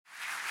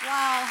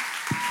Wow.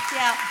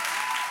 Yeah.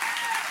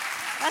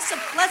 Let's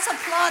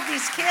applaud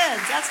these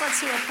kids. Let's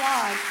who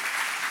applaud.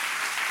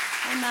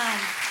 Amen.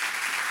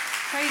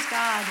 Praise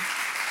God.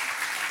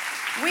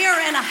 We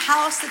are in a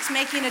house that's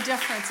making a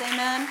difference.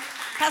 Amen.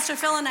 Pastor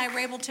Phil and I were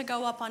able to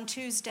go up on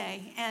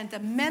Tuesday, and the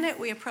minute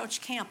we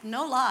approached camp,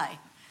 no lie,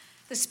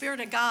 the Spirit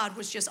of God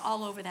was just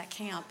all over that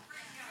camp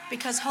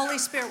because Holy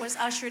Spirit was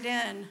ushered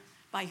in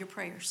by your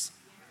prayers.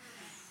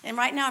 And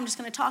right now I'm just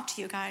going to talk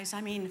to you guys.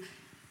 I mean,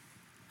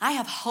 I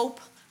have hope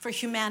for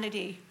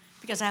humanity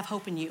because I have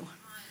hope in you.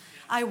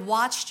 I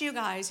watched you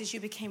guys as you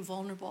became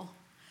vulnerable,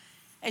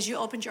 as you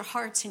opened your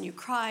hearts and you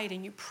cried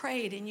and you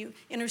prayed and you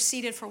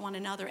interceded for one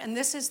another. And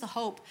this is the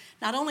hope,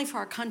 not only for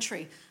our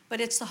country,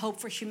 but it's the hope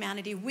for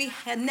humanity. We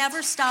had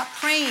never stopped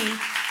praying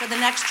for the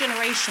next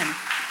generation.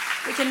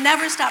 We can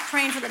never stop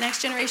praying for the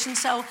next generation.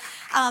 So,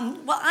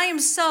 I am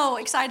so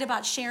excited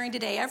about sharing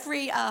today.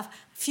 Every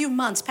few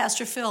months,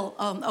 Pastor Phil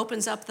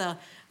opens up the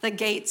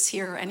gates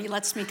here, and he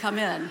lets me come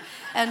in.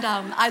 And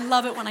I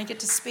love it when I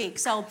get to speak.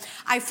 So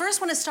I first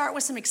want to start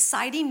with some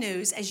exciting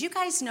news. As you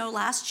guys know,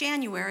 last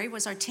January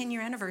was our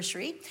 10-year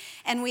anniversary,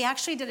 and we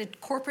actually did a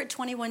corporate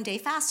 21-day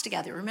fast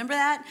together. Remember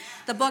that?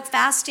 The book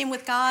Fasting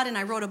with God, and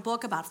I wrote a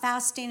book about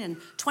fasting and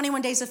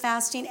 21 days of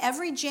fasting.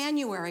 Every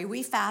January,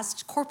 we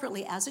fast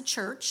corporately as a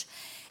church.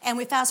 And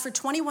we fast for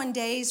 21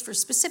 days for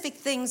specific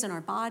things in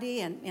our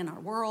body and in our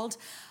world.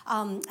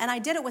 And I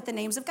did it with the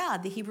names of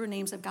God, the Hebrew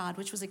names of God,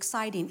 which was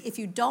exciting. If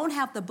you don't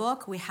have the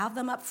book, we have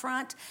them up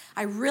front.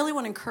 I really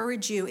want to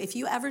encourage you, if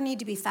you ever need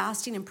to be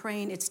fasting and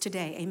praying, it's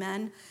today.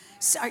 Amen?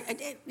 So,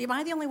 am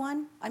I the only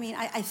one? I mean,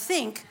 I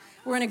think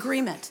we're in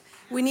agreement.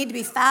 We need to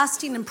be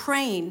fasting and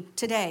praying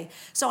today.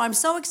 So I'm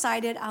so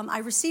excited. I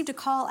received a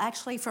call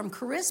actually from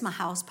Charisma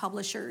House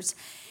Publishers.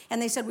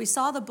 And they said, we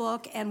saw the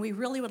book, and we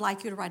really would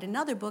like you to write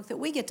another book that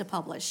we get to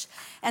publish.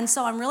 And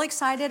so I'm really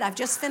excited. I've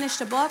just finished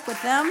a book with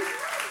them.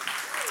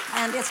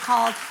 And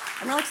I'm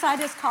really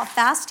excited, it's called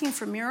Fasting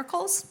for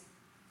Miracles.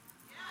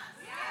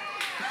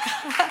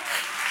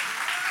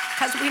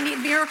 Because we need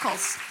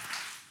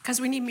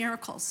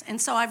miracles. And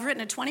so I've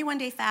written a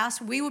 21-day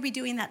fast. We will be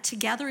doing that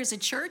together as a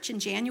church in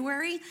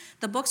January.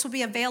 The books will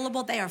be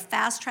available. They are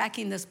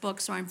fast-tracking this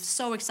book, so I'm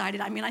so excited.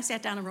 I mean, I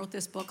sat down and wrote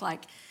this book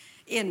like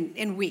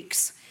in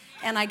weeks.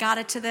 And I got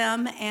it to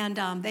them, and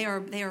they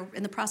are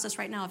in the process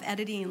right now of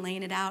editing and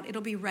laying it out.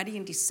 It'll be ready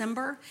in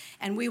December,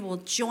 and we will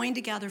join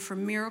together for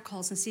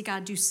miracles and see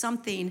God do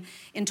something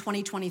in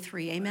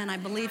 2023. Amen. I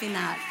believe in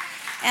that.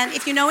 And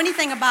if you know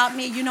anything about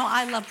me, you know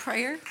I love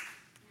prayer.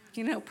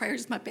 You know, prayer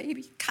is my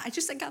baby. I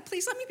just said, God,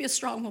 please let me be a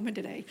strong woman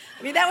today.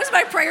 I mean, that was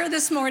my prayer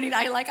this morning.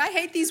 I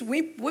hate these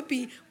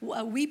weepy,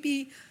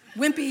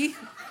 wimpy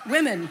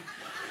women.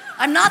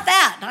 I'm not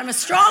that. I'm a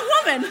strong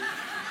woman.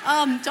 So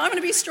I'm going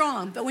to be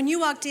strong. But when you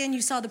walked in,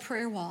 you saw the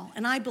prayer wall.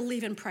 And I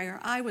believe in prayer.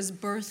 I was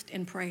birthed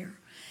in prayer.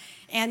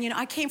 And,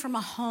 I came from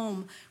a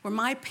home where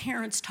my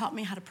parents taught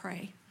me how to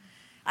pray.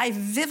 I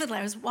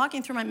was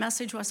walking through my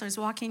message as I was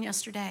walking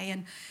yesterday,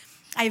 and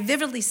I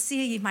vividly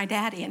see my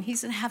daddy, and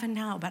he's in heaven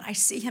now, but I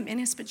see him in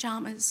his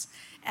pajamas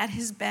at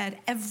his bed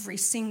every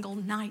single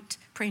night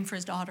praying for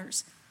his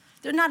daughters.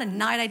 There's not a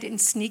night I didn't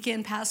sneak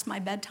in past my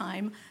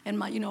bedtime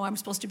and I'm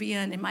supposed to be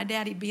in, and my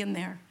daddy'd be in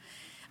there.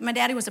 My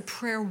daddy was a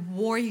prayer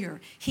warrior.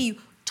 He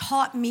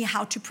taught me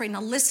how to pray.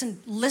 Now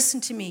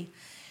listen to me.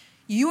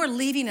 You are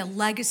leaving a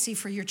legacy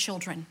for your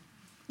children.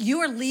 You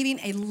are leaving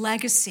a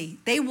legacy.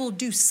 They will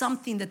do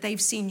something that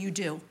they've seen you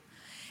do.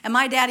 And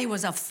my daddy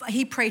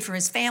he prayed for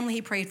his family.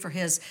 He prayed for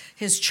his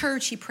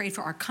church. He prayed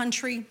for our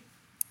country.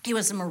 He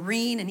was a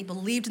Marine, and he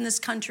believed in this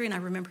country, and I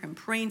remember him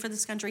praying for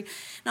this country.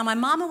 Now, my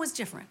mama was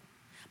different.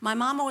 My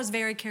mama was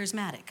very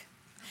charismatic.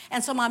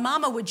 And so my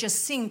mama would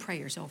just sing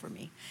prayers over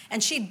me.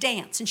 And she'd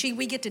dance, and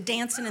we get to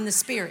dancing in the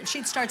spirit.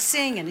 She'd start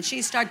singing, and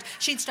she'd start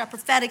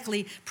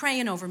prophetically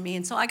praying over me.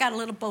 And so I got a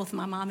little both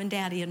my mom and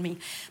daddy in me.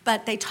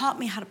 But they taught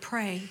me how to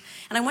pray.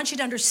 And I want you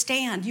to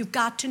understand, you've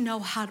got to know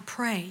how to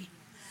pray.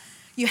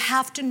 You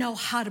have to know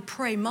how to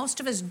pray.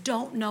 Most of us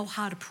don't know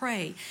how to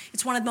pray.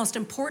 It's one of the most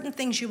important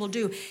things you will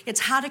do.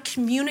 It's how to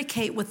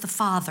communicate with the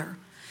Father.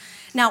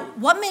 Now,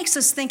 what makes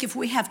us think if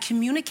we have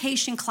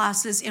communication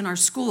classes in our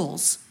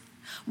schools,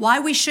 why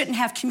we shouldn't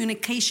have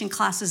communication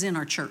classes in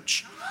our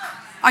church?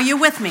 Are you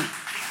with me?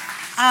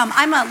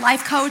 I'm a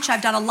life coach.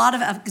 I've done a lot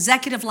of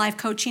executive life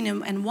coaching,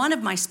 and one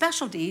of my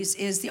specialties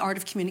is the art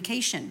of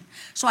communication.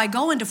 So I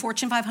go into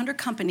Fortune 500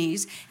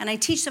 companies, and I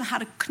teach them how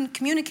to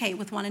communicate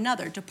with one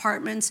another,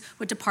 departments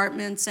with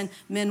departments and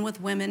men with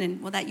women.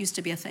 And, well, that used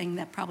to be a thing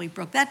that probably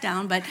broke that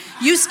down, but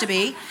used to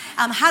be.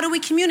 How do we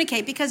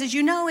communicate? Because, as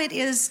you know, it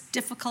is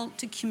difficult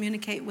to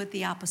communicate with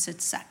the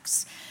opposite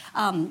sex.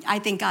 I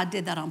think God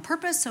did that on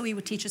purpose so he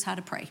would teach us how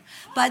to pray.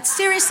 But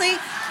seriously,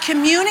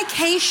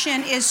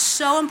 communication is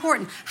so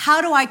important.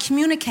 How do I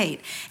communicate?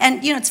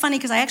 And, it's funny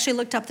because I actually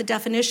looked up the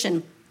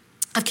definition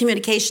of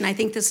communication. I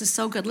think this is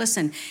so good.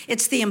 Listen,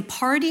 it's the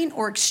imparting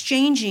or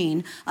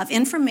exchanging of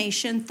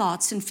information,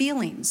 thoughts, and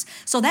feelings.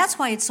 So that's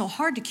why it's so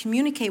hard to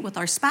communicate with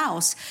our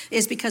spouse,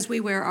 is because we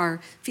wear our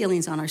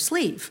feelings on our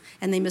sleeve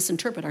and they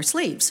misinterpret our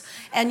sleeves.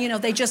 And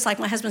they just, like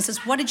my husband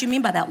says, what did you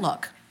mean by that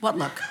look? What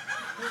look?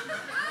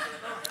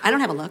 I don't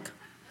have a look.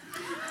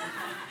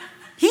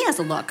 He has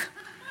a look.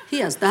 He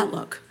has that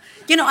look.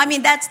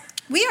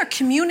 We are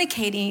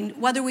communicating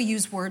whether we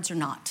use words or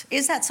not.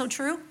 Is that so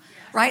true?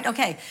 Right?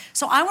 Okay.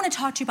 So I want to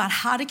talk to you about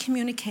how to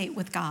communicate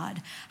with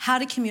God. How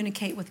to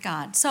communicate with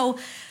God. So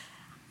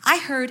I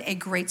heard a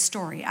great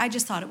story. I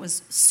just thought it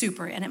was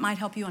super, and it might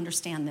help you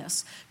understand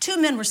this.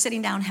 Two men were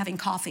sitting down having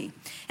coffee,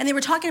 and they were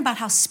talking about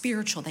how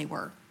spiritual they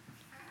were.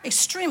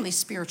 Extremely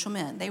spiritual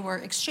men. They were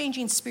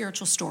exchanging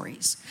spiritual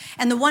stories.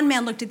 And the one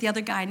man looked at the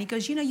other guy, and he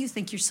goes, you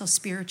think you're so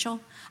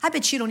spiritual? I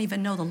bet you don't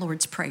even know the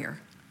Lord's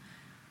Prayer.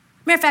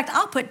 Matter of fact,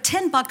 I'll put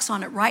 $10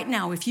 on it right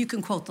now if you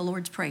can quote the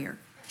Lord's Prayer.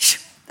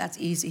 That's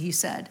easy, he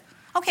said.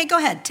 Okay, go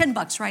ahead,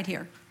 $10 right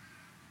here.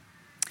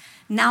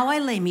 Now I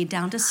lay me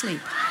down to sleep.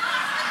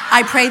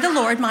 I pray the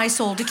Lord my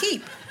soul to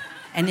keep.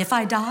 And if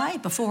I die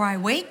before I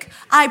wake,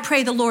 I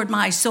pray the Lord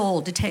my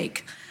soul to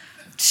take.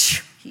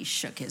 He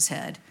shook his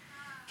head.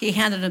 He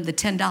handed him the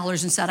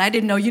 $10 and said, I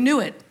didn't know you knew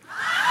it.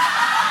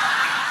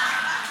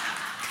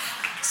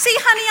 See,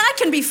 honey, I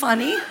can be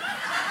funny.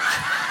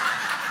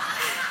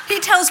 He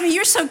tells me,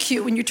 you're so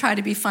cute when you try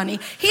to be funny.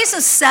 He's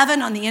a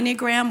 7 on the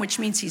Enneagram, which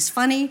means he's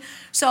funny.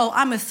 So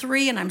I'm a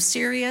 3 and I'm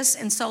serious.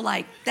 And so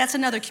that's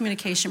another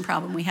communication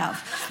problem we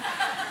have.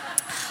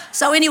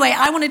 So anyway,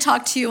 I want to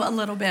talk to you a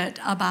little bit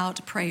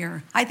about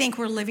prayer. I think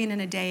we're living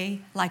in a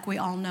day, like we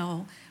all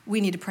know,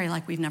 we need to pray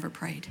like we've never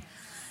prayed.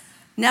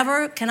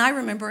 Never can I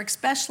remember,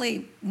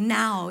 especially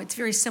now, it's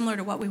very similar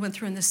to what we went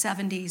through in the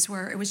 70s,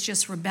 where it was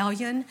just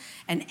rebellion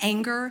and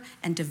anger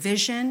and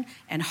division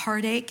and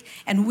heartache,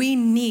 and we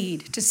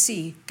need to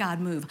see God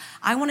move.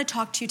 I want to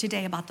talk to you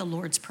today about the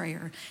Lord's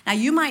Prayer. Now,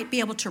 you might be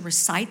able to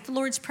recite the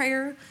Lord's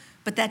Prayer,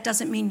 but that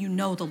doesn't mean you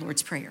know the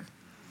Lord's Prayer.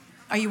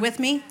 Are you with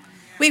me?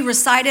 We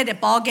recite it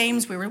at ball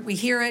games. We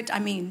hear it. I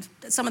mean,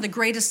 some of the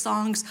greatest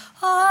songs.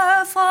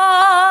 Our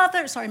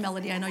Father. Sorry,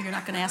 Melody, I know you're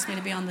not going to ask me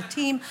to be on the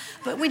team.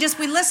 But we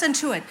listen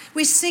to it.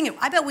 We sing it.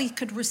 I bet we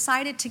could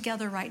recite it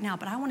together right now.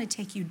 But I want to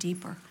take you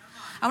deeper.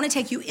 I want to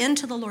take you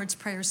into the Lord's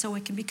Prayer so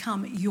it can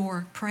become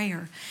your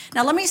prayer.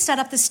 Now, let me set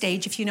up the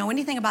stage. If you know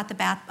anything about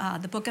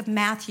the book of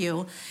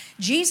Matthew,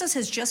 Jesus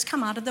has just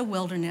come out of the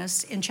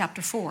wilderness in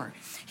chapter 4.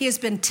 He has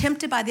been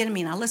tempted by the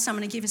enemy. Now, listen, I'm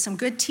going to give you some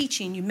good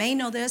teaching. You may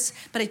know this,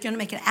 but it's going to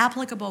make it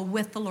applicable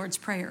with the Lord's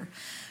Prayer.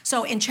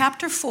 So in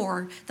chapter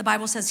 4, the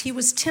Bible says he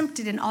was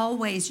tempted in all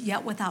ways,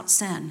 yet without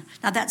sin.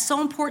 Now, that's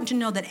so important to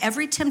know that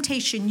every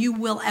temptation you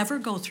will ever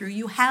go through,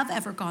 you have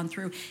ever gone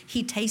through,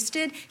 he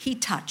tasted, he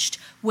touched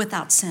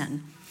without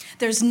sin.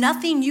 There's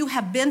nothing you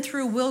have been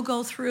through, will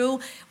go through,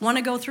 want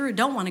to go through, or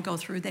don't want to go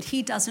through that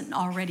he doesn't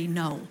already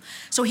know.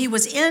 So he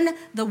was in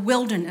the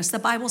wilderness. The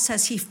Bible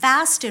says he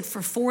fasted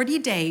for 40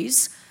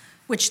 days,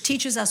 which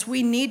teaches us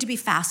we need to be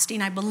fasting.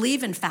 I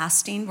believe in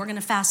fasting. We're going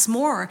to fast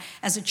more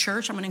as a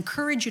church. I'm going to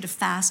encourage you to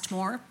fast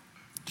more.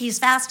 He's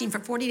fasting for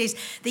 40 days.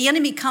 The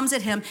enemy comes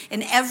at him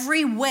in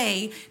every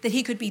way that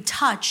he could be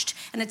touched,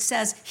 and it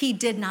says he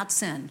did not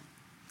sin.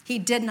 He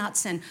did not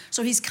sin.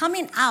 So he's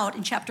coming out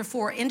in chapter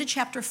 4 into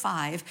chapter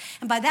 5,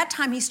 and by that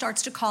time he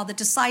starts to call the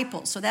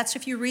disciples. So that's,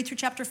 if you read through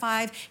chapter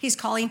 5, he's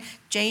calling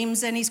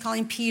James and he's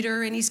calling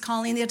Peter and he's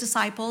calling the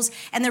disciples,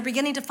 and they're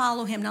beginning to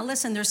follow him. Now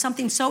listen, there's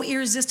something so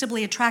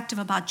irresistibly attractive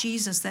about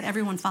Jesus that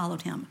everyone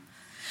followed him.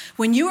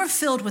 When you are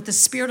filled with the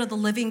Spirit of the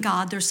living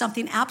God, there's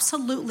something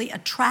absolutely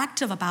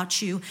attractive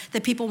about you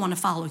that people want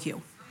to follow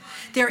you.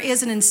 There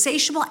is an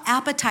insatiable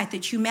appetite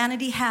that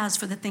humanity has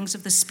for the things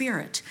of the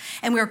Spirit.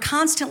 And we are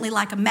constantly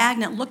like a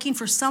magnet looking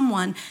for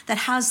someone that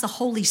has the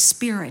Holy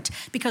Spirit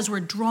because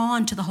we're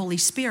drawn to the Holy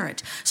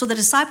Spirit. So the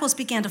disciples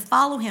began to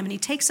follow him, and he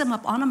takes them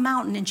up on a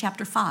mountain in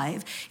chapter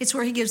 5. It's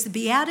where he gives the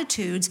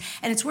Beatitudes,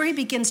 and it's where he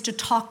begins to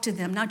talk to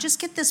them. Now just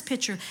get this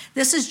picture.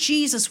 This is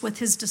Jesus with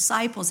his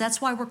disciples.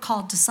 That's why we're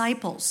called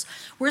disciples.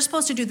 We're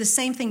supposed to do the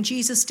same thing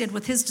Jesus did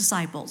with his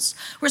disciples.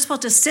 We're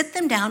supposed to sit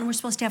them down, and we're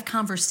supposed to have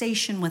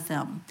conversation with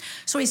them.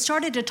 So he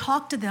started to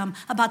talk to them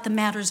about the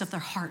matters of their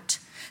heart,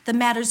 the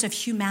matters of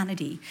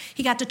humanity.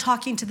 He got to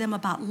talking to them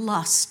about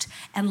lust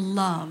and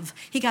love.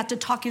 He got to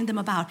talking to them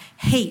about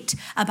hate,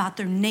 about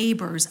their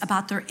neighbors,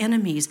 about their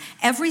enemies.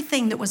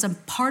 Everything that was a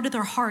part of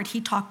their heart, he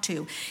talked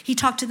to. He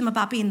talked to them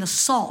about being the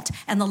salt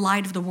and the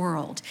light of the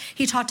world.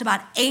 He talked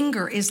about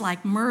anger is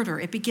like murder.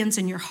 It begins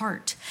in your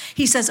heart.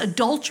 He says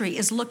adultery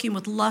is looking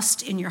with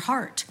lust in your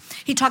heart.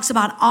 He talks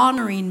about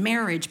honoring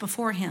marriage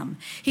before him.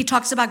 He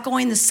talks about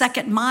going the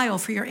second mile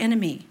for your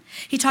enemy.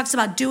 He talks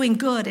about doing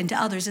good unto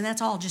others, and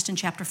that's all just in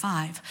chapter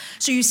 5.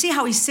 So you see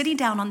how he's sitting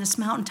down on this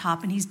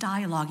mountaintop, and he's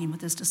dialoguing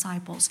with his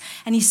disciples.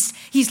 And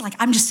he's like,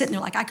 I'm just sitting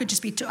there like I could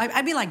just be,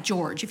 I'd be like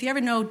George. If you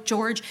ever know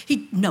George,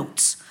 he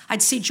notes.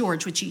 I'd see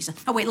George with Jesus.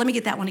 Oh, wait, let me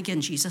get that one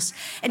again, Jesus.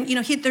 And,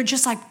 they're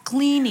just like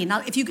gleaning.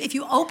 Now, if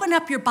you open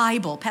up your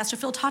Bible, Pastor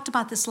Phil talked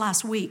about this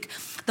last week,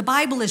 the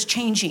Bible is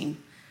changing.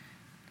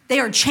 They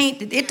are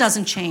changed. It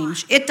doesn't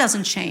change. It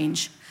doesn't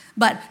change.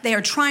 But they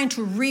are trying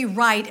to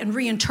rewrite and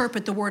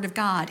reinterpret the word of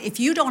God. If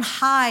you don't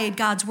hide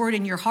God's word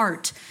in your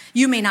heart,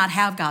 you may not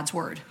have God's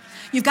word.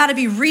 You've got to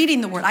be reading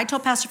the word. I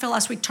told Pastor Phil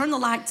last week, turn the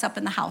lights up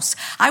in the house.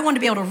 I want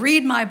to be able to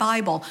read my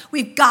Bible.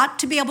 We've got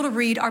to be able to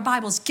read our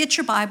Bibles. Get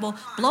your Bible,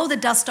 blow the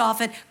dust off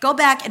it, go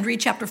back and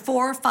read chapter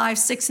 4, 5,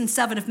 6, and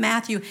 7 of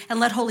Matthew, and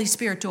let Holy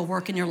Spirit do a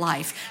work in your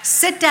life.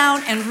 Sit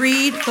down and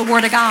read the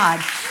word of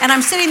God. And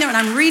I'm sitting there and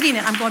I'm reading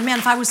it. I'm going, man,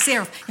 if I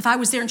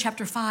was there in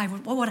chapter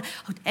 5, what would I,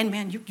 and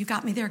man, you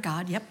got me there,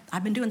 God. Yep,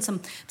 I've been doing some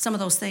of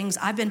those things.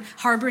 I've been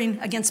harboring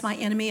against my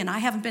enemy, and I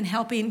haven't been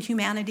helping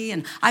humanity,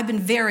 and I've been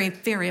very,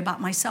 very about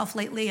myself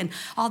lately, and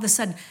all of a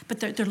sudden,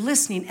 but they're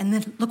listening, and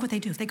then look what they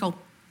do. They go,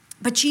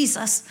 but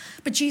Jesus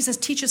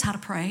teaches how to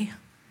pray.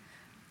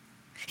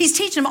 He's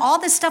teaching them all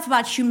this stuff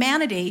about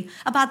humanity,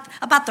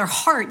 about their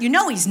heart. You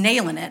know he's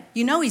nailing it.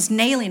 You know he's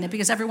nailing it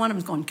because every one of them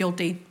is going,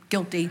 guilty,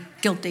 guilty,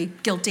 guilty,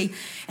 guilty.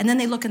 And then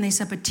they look and they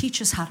said, but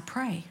teach us how to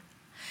pray.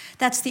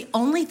 That's the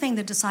only thing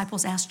the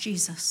disciples asked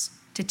Jesus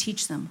to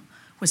teach them,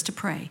 was to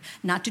pray.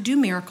 Not to do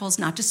miracles,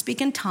 not to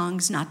speak in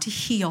tongues, not to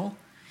heal.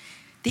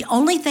 The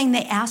only thing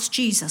they asked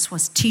Jesus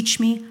was, teach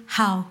me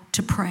how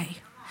to pray.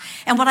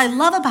 And what I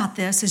love about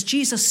this is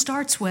Jesus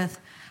starts with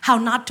how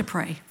not to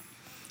pray.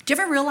 Do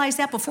you ever realize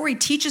that? Before he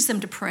teaches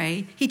them to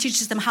pray, he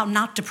teaches them how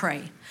not to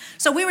pray.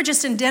 So we were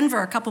just in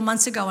Denver a couple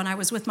months ago, and I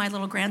was with my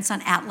little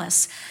grandson,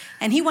 Atlas,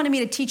 and he wanted me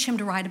to teach him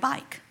to ride a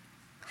bike.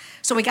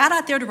 So we got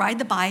out there to ride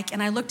the bike,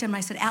 and I looked at him, I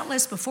said,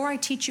 Atlas, before I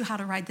teach you how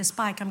to ride this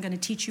bike, I'm going to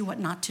teach you what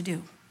not to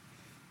do.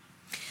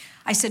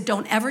 I said,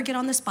 don't ever get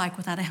on this bike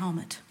without a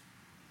helmet.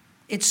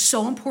 It's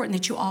so important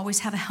that you always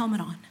have a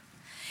helmet on.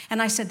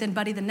 And I said, then,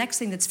 buddy, the next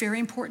thing that's very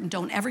important,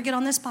 don't ever get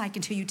on this bike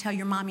until you tell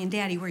your mommy and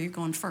daddy where you're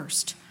going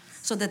first,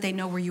 so that they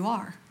know where you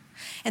are.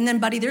 And then,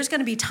 buddy, there's going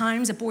to be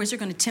times that boys are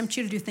going to tempt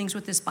you to do things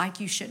with this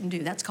bike you shouldn't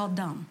do. That's called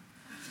dumb.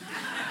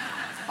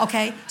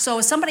 Okay? So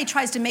if somebody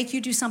tries to make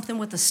you do something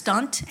with a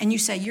stunt and you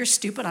say, you're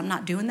stupid, I'm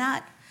not doing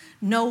that,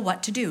 know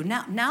what to do.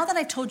 Now that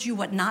I told you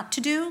what not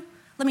to do,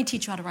 let me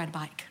teach you how to ride a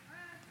bike.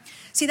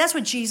 See, that's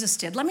what Jesus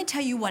did. Let me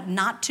tell you what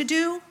not to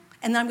do,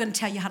 and then I'm going to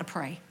tell you how to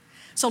pray.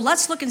 So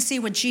let's look and see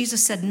what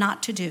Jesus said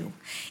not to do.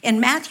 In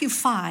Matthew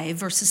 5,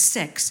 verses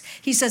 6,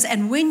 he says,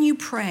 and when you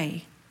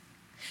pray,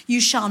 you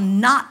shall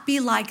not be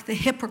like the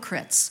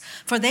hypocrites,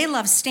 for they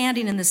love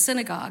standing in the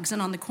synagogues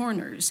and on the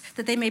corners,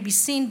 that they may be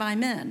seen by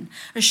men.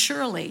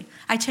 Surely,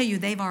 I tell you,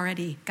 they've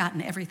already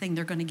gotten everything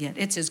they're going to get.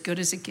 It's as good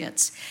as it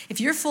gets. If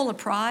you're full of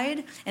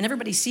pride and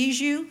everybody sees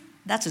you,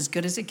 that's as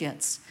good as it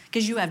gets,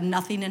 because you have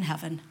nothing in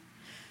heaven.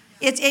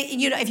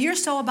 If you're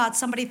so about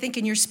somebody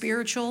thinking you're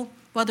spiritual,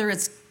 whether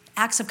it's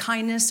acts of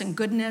kindness and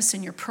goodness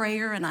and your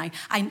prayer, and I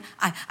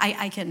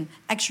can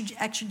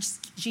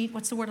exegete,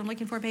 what's the word I'm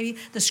looking for, baby?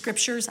 The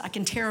scriptures, I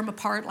can tear them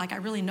apart like I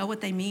really know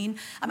what they mean.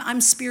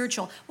 I'm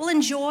spiritual. Well,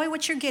 enjoy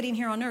what you're getting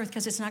here on earth,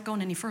 because it's not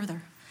going any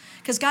further.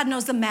 Because God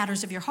knows the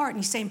matters of your heart.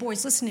 And he's saying,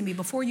 boys, listen to me.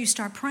 Before you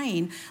start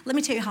praying, let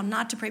me tell you how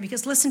not to pray.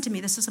 Because listen to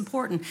me, this is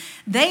important.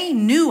 They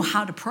knew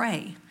how to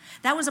pray.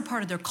 That was a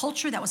part of their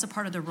culture. That was a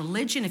part of their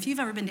religion. If you've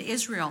ever been to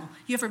Israel,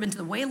 you ever been to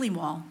the Wailing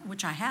Wall,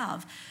 which I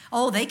have,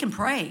 they can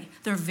pray.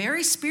 They're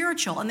very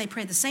spiritual, and they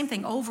pray the same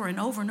thing over and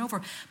over and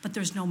over, but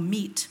there's no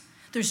meat.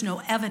 There's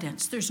no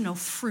evidence. There's no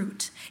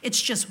fruit.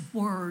 It's just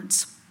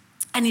words.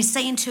 And he's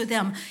saying to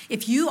them,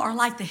 if you are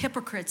like the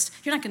hypocrites,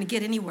 you're not going to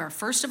get anywhere.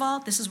 First of all,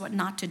 this is what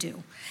not to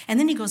do. And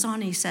then he goes on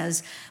and he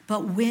says,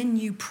 but when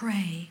you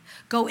pray,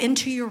 go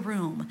into your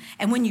room.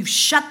 And when you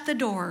shut the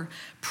door,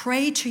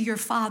 pray to your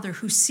Father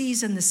who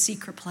sees in the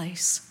secret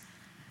place.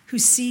 Who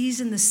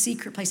sees in the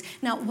secret place.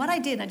 Now, what I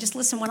did, I just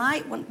listen, when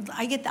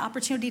I get the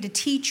opportunity to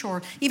teach,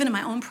 or even in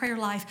my own prayer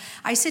life,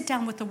 I sit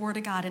down with the Word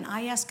of God and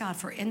I ask God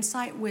for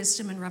insight,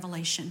 wisdom, and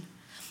revelation.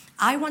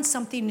 I want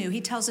something new. He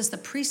tells us the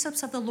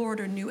precepts of the Lord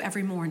are new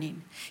every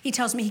morning. He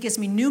tells me he gives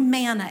me new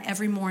manna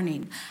every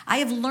morning. I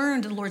have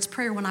learned the Lord's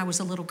Prayer when I was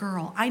a little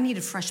girl. I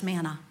needed fresh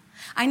manna.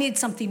 I need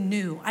something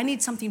new. I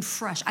need something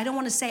fresh. I don't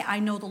want to say I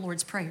know the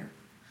Lord's Prayer.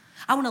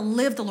 I want to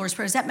live the Lord's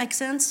Prayer. Does that make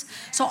sense?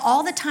 So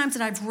all the times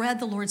that I've read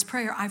the Lord's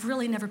Prayer, I've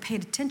really never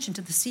paid attention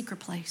to the secret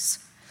place.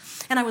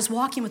 And I was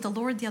walking with the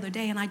Lord the other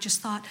day, and I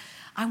just thought,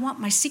 I want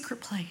my secret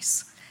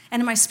place.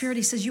 And in my spirit,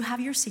 he says, you have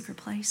your secret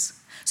place.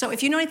 So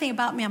if you know anything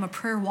about me, I'm a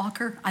prayer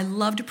walker. I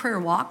love to prayer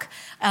walk.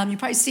 You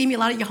probably see me, a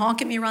lot of you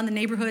honk at me around the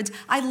neighborhoods.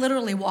 I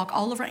literally walk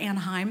all over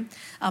Anaheim.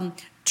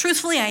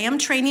 Truthfully, I am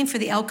training for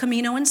the El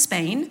Camino in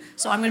Spain,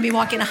 so I'm going to be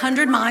walking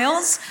 100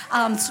 miles.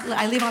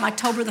 I leave on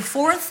October the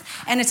 4th,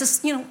 and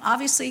it's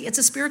obviously it's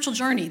a spiritual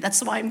journey.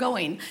 That's why I'm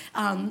going.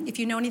 If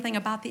you know anything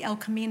about the El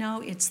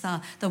Camino, it's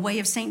the way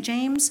of St.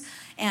 James,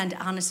 and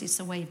honestly, it's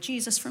the way of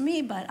Jesus for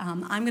me. But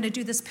I'm going to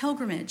do this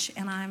pilgrimage,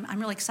 and I'm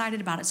really excited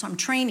about it. So I'm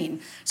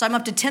training. So I'm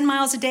up to 10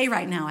 miles a day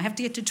right now. I have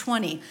to get to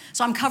 20.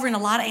 So I'm covering a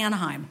lot of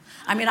Anaheim.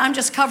 I'm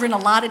just covering a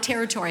lot of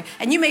territory.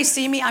 And you may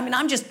see me.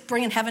 I'm just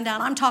bringing heaven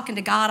down. I'm talking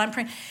to God. I'm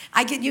praying.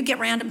 You get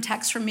random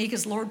texts from me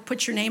because Lord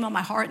put your name on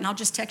my heart, and I'll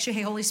just text you,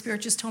 hey, Holy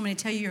Spirit just told me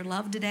to tell you you're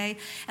loved today.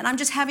 And I'm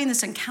just having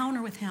this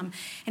encounter with him.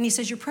 And he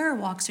says, your prayer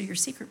walks are your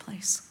secret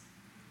place.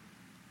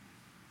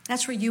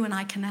 That's where you and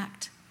I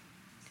connect.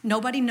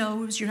 Nobody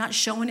knows. You're not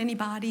showing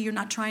anybody. You're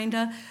not trying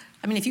to.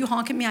 If you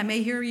honk at me, I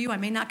may hear you. I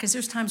may not, because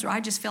there's times where I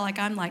just feel like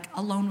I'm like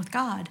alone with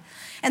God.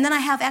 And then I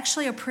have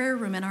actually a prayer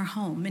room in our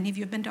home. Many of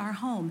you have been to our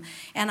home.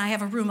 And I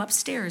have a room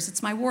upstairs.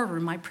 It's my war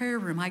room, my prayer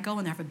room. I go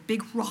in there, I have a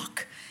big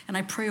rock, and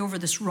I pray over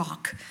this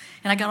rock.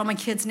 And I got all my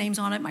kids' names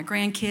on it, my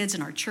grandkids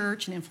and our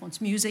church and Influence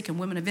Music and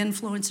Women of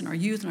Influence and our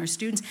youth and our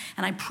students.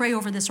 And I pray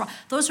over this rock.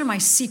 Those are my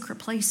secret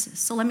places.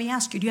 So let me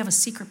ask you, do you have a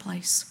secret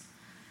place?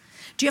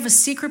 Do you have a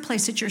secret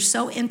place that you're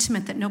so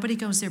intimate that nobody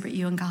goes there but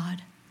you and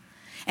God?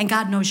 And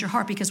God knows your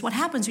heart, because what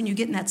happens when you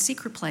get in that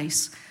secret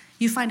place,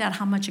 you find out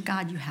how much of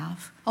God you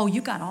have. Oh,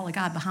 you got all of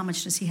God, but how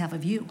much does he have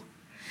of you?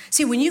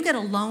 See, when you get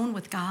alone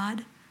with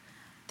God,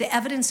 the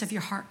evidence of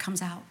your heart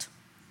comes out.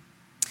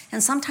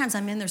 And sometimes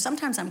I'm in there.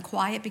 Sometimes I'm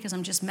quiet because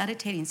I'm just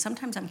meditating.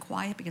 Sometimes I'm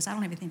quiet because I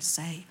don't have anything to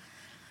say.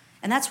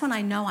 And that's when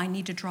I know I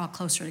need to draw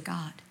closer to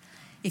God.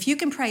 If you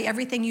can pray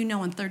everything you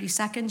know in 30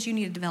 seconds, you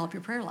need to develop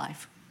your prayer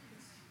life.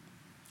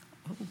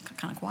 Oh,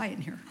 kind of quiet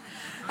in here.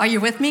 Are you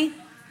with me?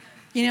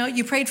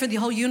 You prayed for the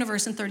whole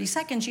universe in 30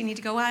 seconds. You need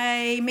to go,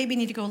 I maybe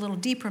need to go a little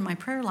deeper in my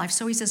prayer life.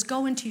 So he says,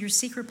 go into your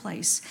secret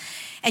place.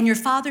 And your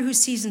Father who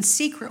sees in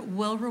secret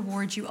will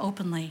reward you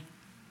openly.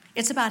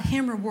 It's about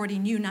him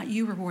rewarding you, not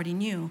you rewarding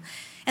you.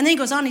 And then he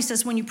goes on, he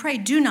says, when you pray,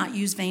 do not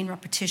use vain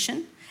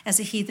repetition, as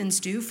the heathens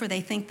do, for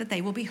they think that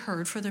they will be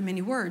heard for their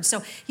many words.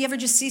 So you ever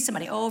just see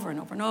somebody over and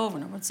over and over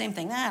and over, the same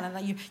thing,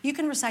 you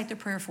can recite their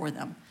prayer for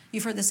them.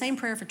 You've heard the same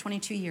prayer for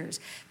 22 years.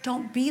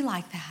 Don't be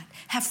like that.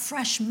 Have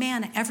fresh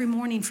manna every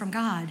morning from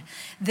God.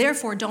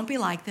 Therefore, don't be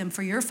like them,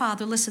 for your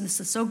Father, listen, this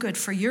is so good,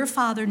 for your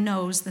Father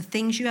knows the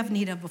things you have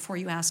need of before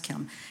you ask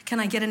him. Can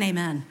I get an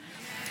amen?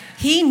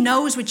 He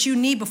knows what you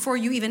need before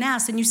you even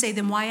ask, and you say,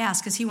 then why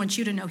ask? Because he wants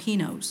you to know he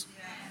knows.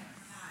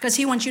 Because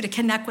he wants you to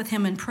connect with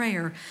him in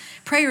prayer.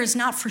 Prayer is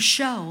not for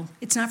show.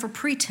 It's not for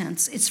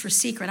pretense. It's for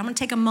secret. I'm going to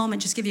take a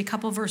moment, just give you a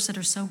couple of verses that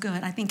are so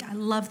good. I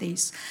love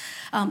these.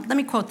 Let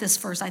me quote this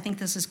first. I think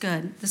this is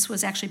good. This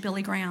was actually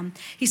Billy Graham.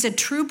 He said,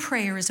 true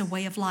prayer is a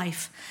way of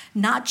life,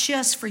 not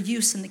just for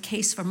use in the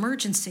case of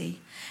emergency.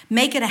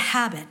 Make it a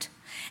habit,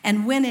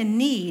 and when in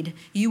need,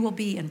 you will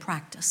be in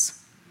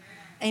practice.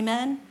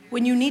 Amen?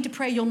 When you need to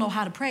pray, you'll know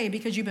how to pray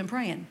because you've been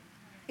praying.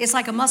 It's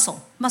like a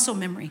muscle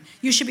memory.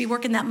 You should be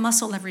working that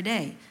muscle every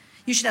day.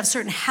 You should have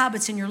certain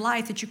habits in your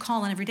life that you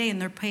call on every day,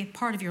 and they're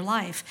part of your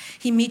life.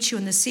 He meets you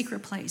in the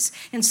secret place.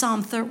 In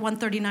Psalm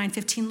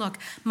 139:15, look,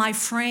 my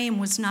frame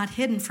was not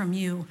hidden from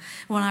you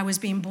when I was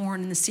being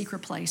born in the secret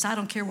place. I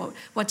don't care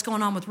what's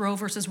going on with Roe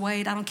versus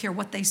Wade. I don't care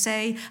what they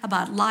say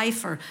about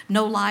life or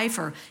no life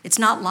or it's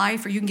not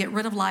life or you can get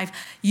rid of life.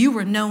 You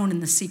were known in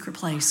the secret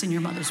place in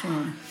your mother's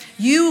womb.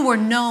 You were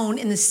known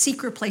in the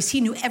secret place.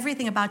 He knew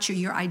everything about you,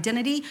 your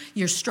identity,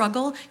 your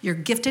struggle, your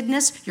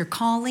giftedness, your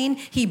calling.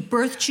 He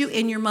birthed you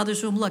in your mother's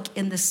womb. Look,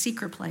 in the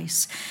secret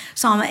place.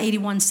 Psalm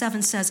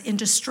 81:7 says, in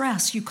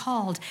distress you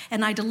called,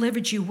 and I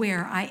delivered you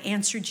where? I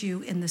answered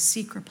you in the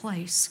secret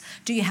place.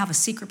 Do you have a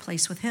secret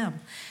place with him?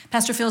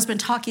 Pastor Phil's been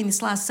talking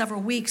these last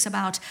several weeks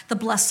about the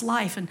blessed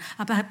life, and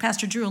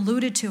Pastor Drew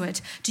alluded to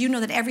it. Do you know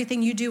that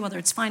everything you do, whether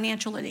it's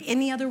financial or in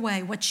any other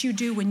way, what you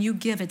do when you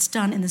give, it's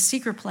done in the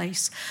secret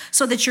place,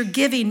 so that your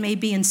giving may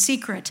be in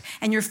secret,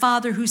 and your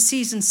Father who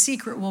sees in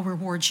secret will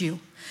reward you.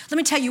 Let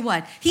me tell you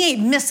what, he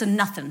ain't missing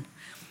nothing.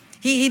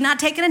 He's not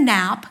taking a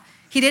nap.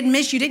 He didn't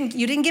miss, you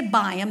didn't get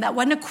by him. That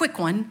wasn't a quick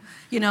one,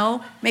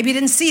 Maybe he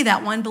didn't see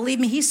that one. Believe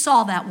me, he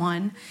saw that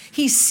one.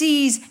 He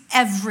sees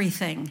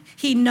everything.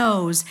 He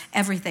knows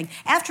everything.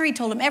 After he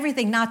told him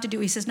everything not to do,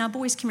 he says, now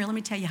boys, come here, let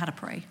me tell you how to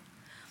pray.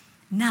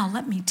 Now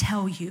let me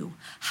tell you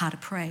how to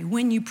pray.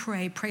 When you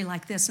pray, pray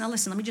like this. Now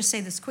listen, let me just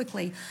say this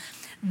quickly.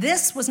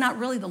 This was not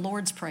really the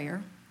Lord's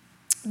Prayer,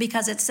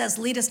 because it says,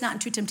 lead us not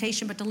into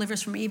temptation, but deliver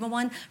us from evil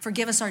one.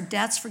 Forgive us our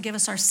debts, forgive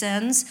us our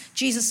sins.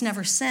 Jesus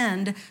never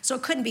sinned, so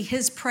it couldn't be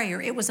his prayer.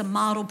 It was a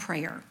model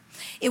prayer.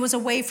 It was a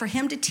way for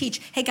him to teach,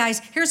 hey guys,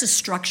 here's a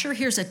structure,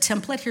 here's a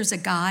template, here's a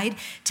guide.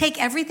 Take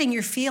everything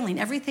you're feeling,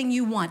 everything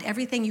you want,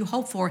 everything you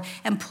hope for,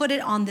 and put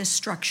it on this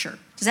structure.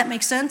 Does that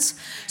make sense?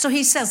 So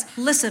he says,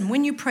 listen,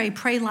 when you pray,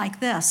 pray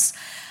like this.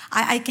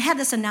 I had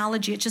this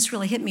analogy, it just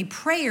really hit me.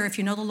 Prayer, if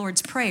you know the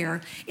Lord's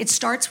Prayer, it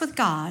starts with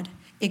God,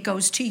 it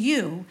goes to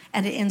you,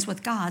 and it ends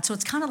with God. So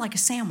it's kind of like a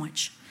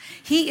sandwich.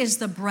 He is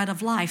the bread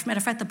of life. Matter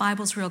of fact, the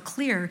Bible's real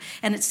clear,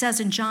 and it says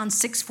in John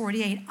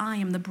 6:48, I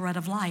am the bread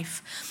of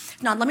life.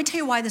 Now, let me tell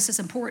you why this is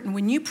important.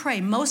 When you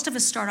pray, most of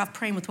us start off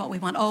praying with what we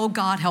want. Oh,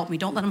 God, help me.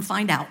 Don't let them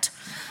find out.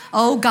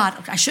 Oh,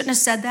 God, I shouldn't have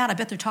said that. I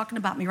bet they're talking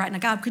about me right now.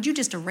 God, could you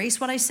just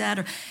erase what I said?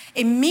 Or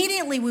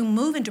immediately we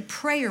move into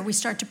prayer, we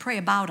start to pray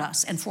about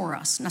us and for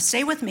us. Now,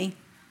 stay with me.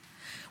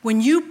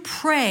 When you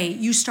pray,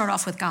 you start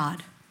off with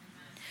God.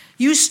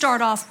 You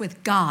start off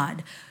with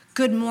God.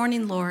 Good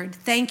morning, Lord.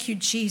 Thank you,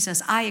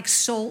 Jesus. I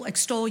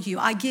extol you.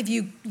 I give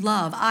you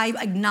love. I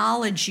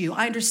acknowledge you.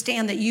 I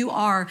understand that you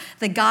are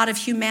the God of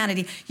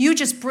humanity. You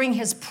just bring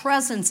his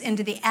presence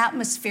into the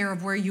atmosphere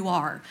of where you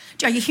are.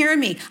 Are you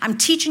hearing me? I'm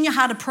teaching you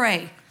how to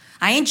pray.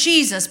 I ain't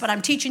Jesus, but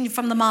I'm teaching you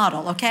from the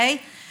model,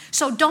 okay?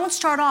 So don't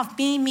start off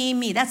me, me,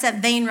 me. That's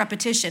that vain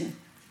repetition.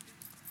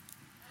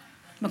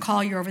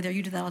 McCall, you're over there.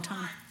 You do that all the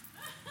time.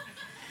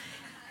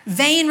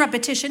 Vain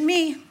repetition,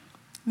 me,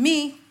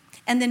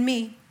 and then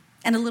me,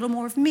 and a little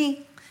more of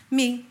me,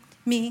 me.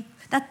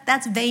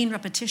 That's vain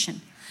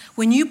repetition.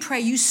 When you pray,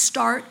 you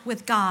start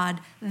with God,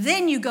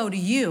 then you go to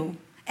you,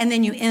 and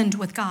then you end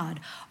with God.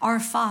 Our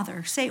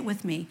Father, say it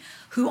with me,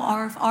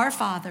 our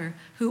Father,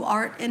 who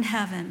art in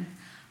heaven,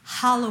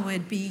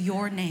 hallowed be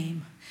your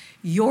name.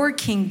 Your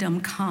kingdom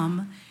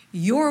come,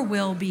 your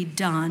will be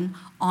done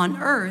on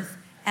earth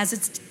as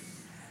it's...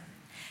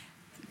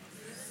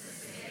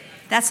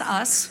 That's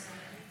us.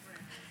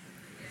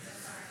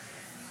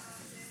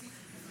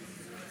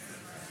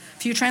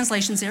 Few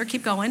translations there,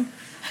 keep going.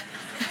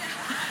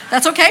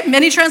 That's okay,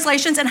 many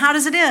translations, and how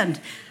does it end?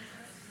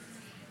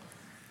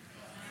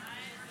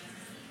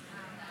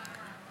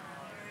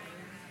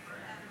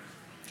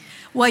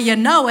 Well, you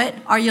know it,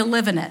 or you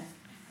live in it.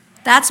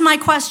 That's my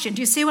question.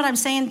 Do you see what I'm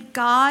saying?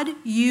 God,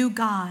 you,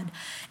 God.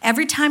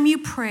 Every time you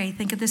pray,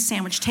 think of this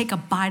sandwich. Take a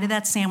bite of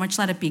that sandwich.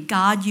 Let it be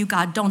God, you,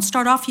 God. Don't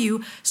start off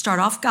you.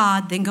 Start off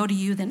God, then go to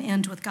you, then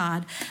end with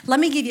God. Let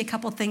me give you a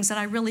couple of things that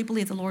I really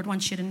believe the Lord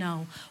wants you to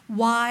know.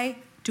 Why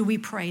do we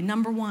pray?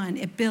 Number one,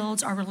 it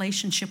builds our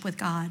relationship with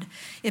God.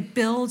 It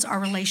builds our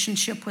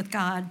relationship with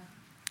God.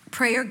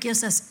 Prayer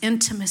gives us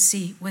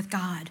intimacy with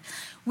God.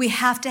 We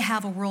have to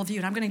have a worldview.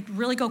 And I'm going to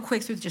really go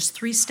quick through just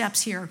 3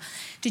 steps here.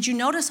 Did you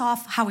notice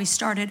off how we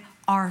started?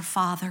 Our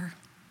Father.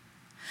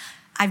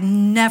 I've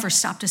never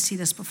stopped to see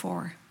this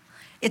before.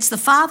 It's the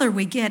Father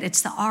we get.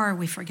 It's the R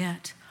we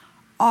forget.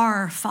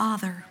 Our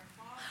Father.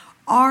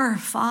 Our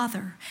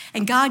Father.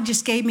 And God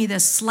just gave me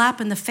this slap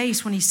in the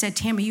face when he said,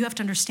 Tammy, you have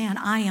to understand,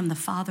 I am the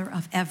Father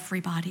of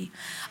everybody.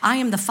 I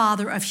am the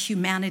Father of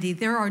humanity.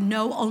 There are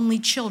no only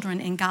children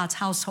in God's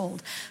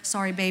household.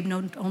 Sorry, babe,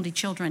 no only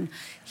children.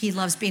 He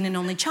loves being an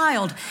only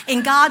child.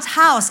 In God's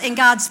house, in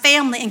God's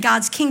family, in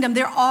God's kingdom,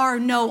 there are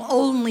no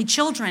only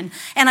children.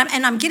 And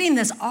I'm getting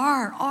this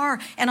R,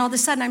 and all of a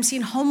sudden I'm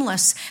seeing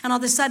homeless, and all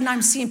of a sudden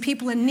I'm seeing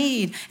people in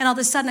need, and all of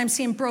a sudden I'm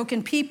seeing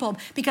broken people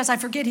because I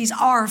forget he's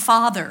our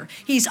Father.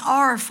 He's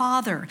our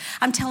Father.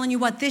 I'm telling you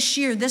what, this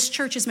year, this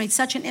church has made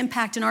such an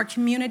impact in our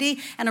community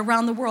and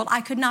around the world. I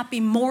could not be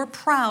more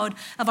proud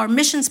of our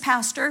missions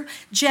pastor,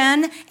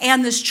 Jen,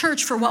 and this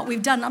church for what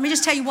we've done. Let me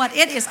just tell you what,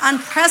 it is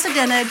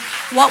unprecedented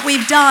what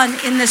we've done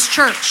in this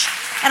church.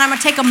 And I'm going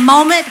to take a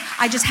moment.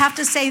 I just have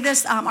to say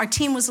this. Our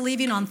team was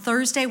leaving on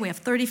Thursday. We have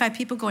 35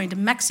 people going to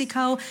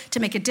Mexico to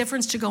make a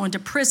difference, to go into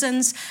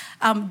prisons.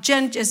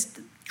 Jen is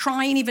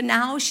crying even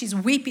now. She's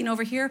weeping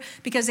over here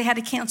because they had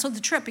to cancel the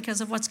trip because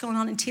of what's going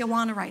on in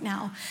Tijuana right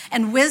now.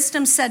 And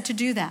wisdom said to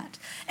do that.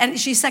 And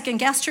she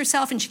second-guessed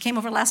herself, and she came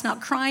over last night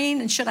crying,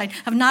 and should I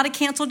have not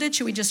canceled it?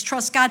 Should we just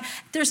trust God?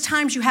 There's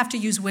times you have to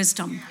use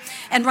wisdom.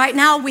 And right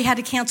now, we had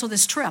to cancel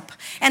this trip.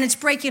 And it's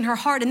breaking her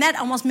heart. And that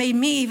almost made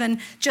me even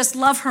just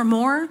love her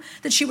more,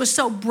 that she was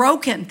so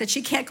broken that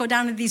she can't go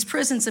down to these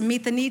prisons and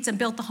meet the needs and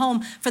build the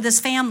home for this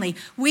family.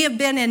 We have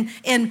been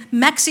in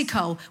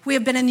Mexico. We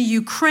have been in the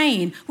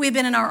Ukraine. We have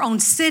been in our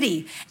own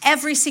city.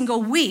 Every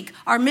single week,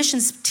 our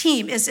missions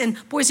team is in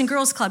Boys and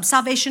Girls Club,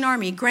 Salvation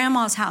Army,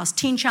 Grandma's House,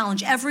 Teen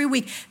Challenge. Every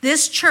week,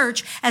 this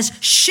church has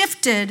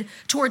shifted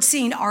towards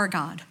seeing our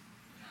God.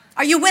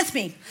 Are you with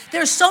me?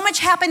 There's so much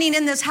happening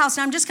in this house.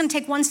 And I'm just going to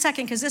take 1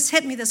 second because this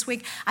hit me this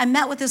week. I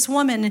met with this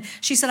woman, and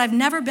she said, I've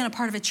never been a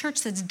part of a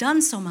church that's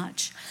done so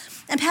much.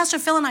 And Pastor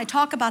Phil and I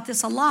talk about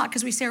this a lot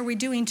because we say, are we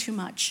doing too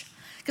much?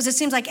 Because it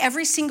seems like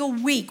every single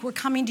week we're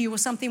coming to you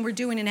with something we're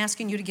doing and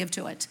asking you to give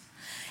to it.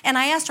 And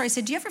I asked her, I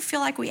said, do you ever feel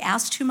like we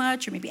ask too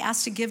much or maybe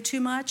ask to give too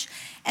much?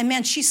 And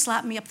man, she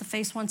slapped me up the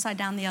face one side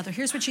down the other.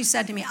 Here's what she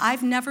said to me.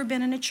 I've never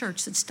been in a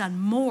church that's done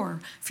more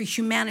for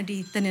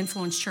humanity than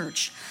Influence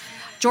Church.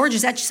 George,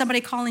 is that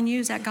somebody calling you?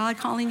 Is that God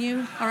calling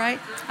you? All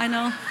right, I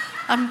know.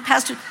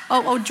 Pastor,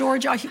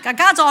 George,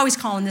 God's always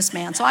calling this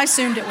man, so I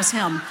assumed it was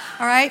him.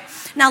 All right?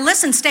 Now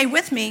listen, stay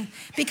with me,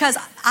 because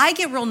I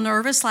get real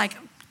nervous, like,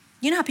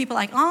 you know how people are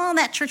like, oh,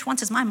 that church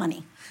wants is my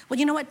money. Well,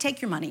 you know what?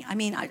 Take your money. I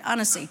mean,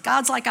 honestly,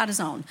 God's like got his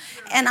own.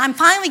 And I'm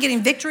finally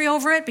getting victory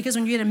over it, because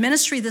when you're in a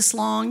ministry this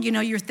long, you know,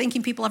 you're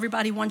thinking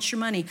everybody wants your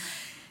money.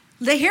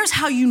 Here's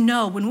how you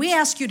know. When we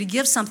ask you to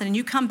give something and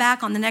you come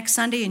back on the next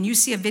Sunday and you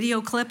see a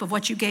video clip of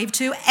what you gave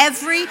to,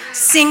 every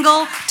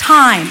single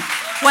time,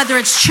 whether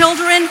it's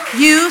children,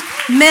 youth,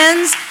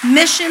 men's,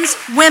 missions,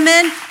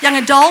 women, young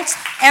adults,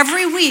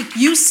 every week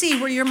you see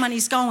where your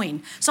money's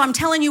going. So I'm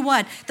telling you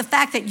what, the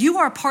fact that you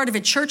are a part of a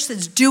church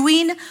that's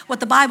doing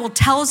what the Bible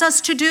tells us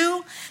to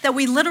do, that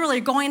we literally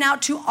are going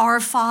out to our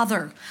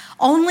Father.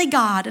 Only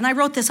God, and I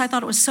wrote this, I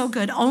thought it was so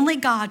good, only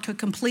God could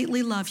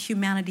completely love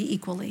humanity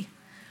equally.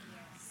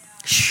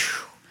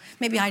 Whew.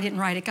 Maybe I didn't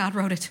write it, God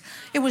wrote it.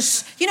 It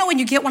was, you know when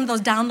you get one of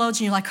those downloads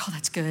and you're like, oh,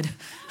 that's good.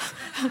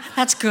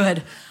 That's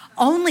good.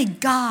 Only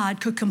God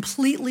could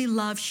completely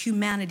love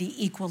humanity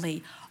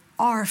equally.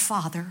 Our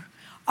Father.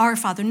 Our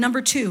Father.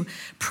 Number 2,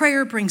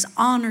 prayer brings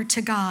honor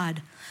to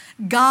God.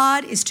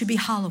 God is to be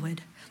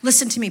hallowed.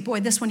 Listen to me.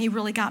 Boy, this one, he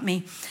really got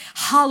me.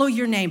 Hallow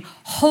your name.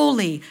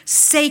 Holy,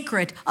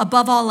 sacred,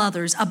 above all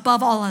others,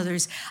 above all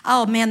others.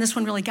 Oh, man, this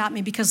one really got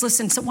me because,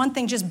 listen, so one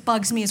thing just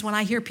bugs me is when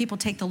I hear people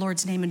take the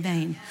Lord's name in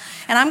vain.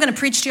 And I'm going to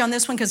preach to you on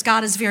this one because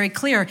God is very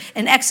clear.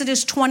 In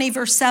Exodus 20,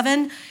 verse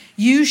 7,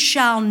 you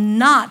shall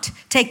not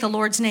take the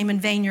Lord's name in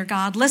vain, your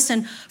God.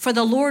 Listen, for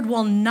the Lord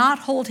will not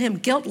hold him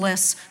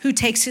guiltless who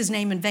takes his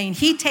name in vain.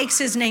 He takes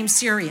his name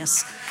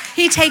serious.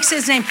 He takes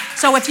his name.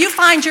 So if you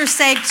find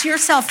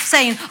yourself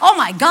saying, oh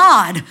my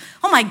God,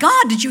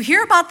 did you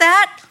hear about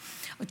that?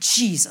 Oh,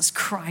 Jesus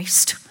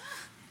Christ.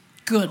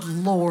 Good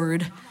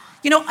Lord.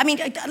 You know, I mean,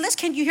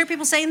 can you hear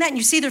people saying that? And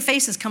you see their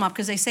faces come up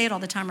because they say it all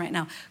the time right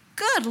now.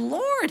 Good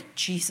Lord.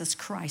 Jesus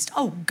Christ.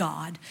 Oh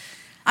God.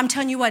 I'm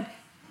telling you what.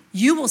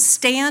 You will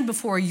stand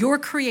before your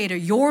Creator,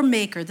 your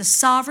Maker, the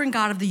sovereign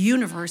God of the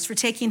universe for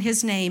taking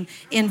his name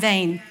in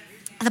vain.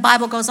 The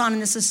Bible goes on,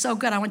 and this is so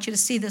good. I want you to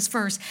see this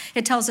verse.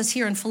 It tells us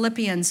here in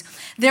Philippians,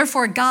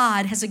 therefore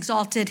God has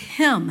exalted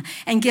him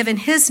and given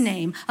his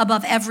name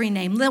above every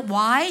name.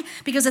 Why?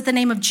 Because at the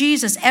name of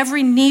Jesus,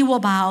 every knee will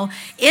bow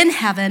in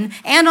heaven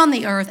and on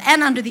the earth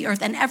and under the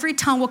earth, and every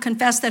tongue will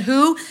confess that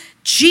who?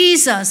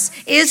 Jesus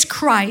is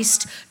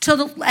Christ,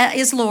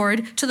 is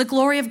Lord, to the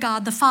glory of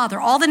God the Father.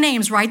 All the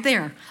names right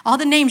there. All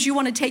the names you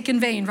want to take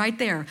in vain right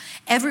there.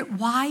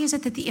 Why is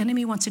it that the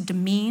enemy wants to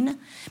demean,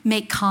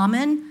 make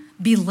common,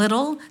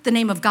 belittle the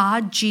name of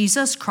God,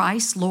 Jesus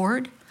Christ,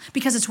 Lord?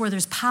 Because it's where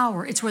there's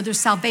power. It's where there's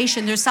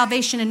salvation. There's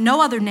salvation in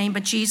no other name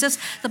but Jesus.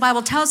 The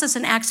Bible tells us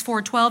in Acts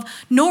 4:12,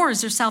 nor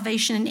is there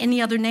salvation in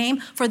any other name,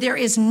 for there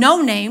is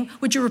no name.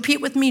 Would you repeat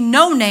with me?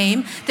 No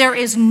name. There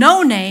is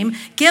no name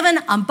given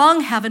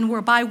among heaven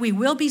whereby we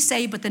will be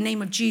saved but the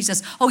name of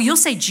Jesus. Oh, you'll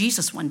say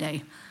Jesus one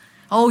day.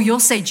 Oh, you'll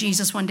say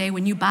Jesus one day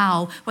when you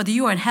bow, whether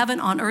you are in heaven,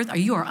 on earth, or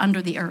you are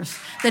under the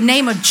earth. The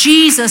name of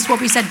Jesus,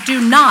 what we said,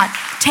 do not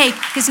take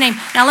his name.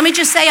 Now, let me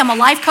just say, I'm a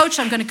life coach,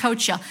 so I'm going to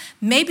coach you.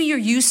 Maybe you're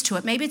used to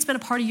it. Maybe it's been a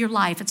part of your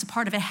life. It's a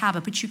part of a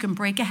habit, but you can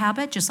break a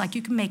habit just like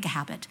you can make a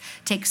habit.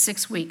 Take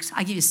 6 weeks.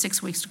 I give you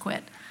 6 weeks to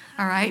quit,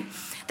 all right?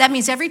 That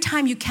means every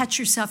time you catch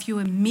yourself, you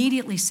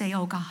immediately say,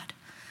 oh, God.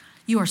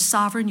 You are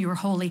sovereign, you are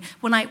holy.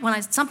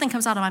 When something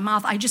comes out of my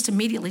mouth, I just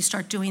immediately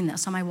start doing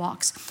this on my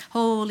walks.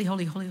 Holy,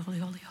 holy, holy, holy,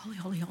 holy, holy,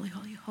 holy, holy,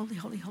 holy,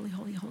 holy, holy, holy,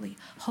 holy, holy,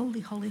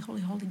 holy, holy,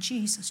 holy, holy,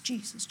 Jesus,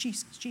 Jesus,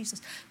 Jesus,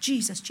 Jesus,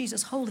 Jesus,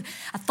 Jesus, holy.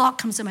 A thought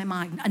comes in my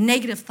mind, a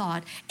negative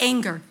thought,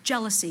 anger,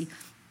 jealousy.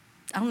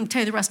 I don't want to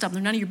tell you the rest of them,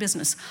 they're none of your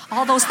business.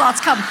 All those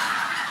thoughts come.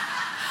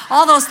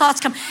 All those thoughts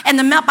come. And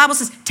the Bible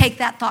says, take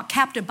that thought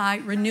captive by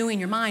renewing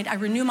your mind. I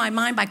renew my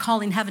mind by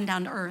calling heaven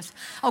down to earth.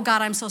 Oh,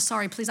 God, I'm so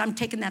sorry. Please, I'm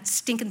taking that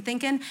stinking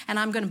thinking, and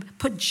I'm going to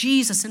put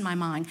Jesus in my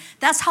mind.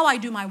 That's how I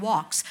do my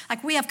walks.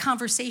 Like, we have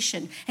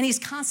conversation, and he's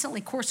constantly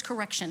course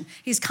correction.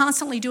 He's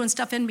constantly doing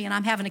stuff in me, and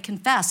I'm having to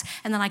confess.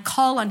 And then I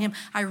call on him.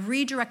 I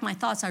redirect my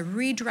thoughts. I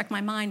redirect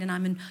my mind, and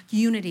I'm in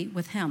unity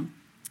with him.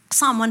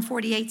 Psalm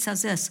 148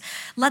 says this,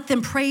 let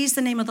them praise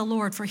the name of the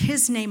Lord, for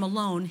his name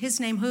alone, his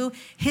name who?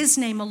 His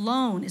name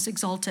alone is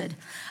exalted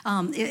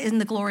in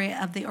the glory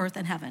of the earth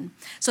and heaven.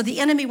 So the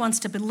enemy wants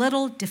to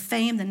belittle,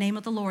 defame the name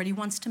of the Lord. He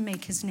wants to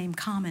make his name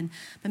common.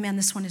 But man,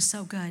 this one is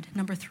so good.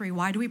 Number 3,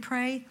 why do we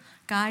pray?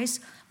 Guys,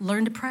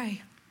 learn to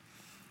pray.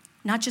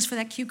 Not just for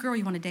that cute girl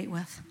you want to date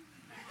with.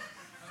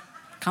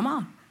 Come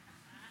on.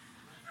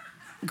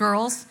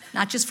 Girls,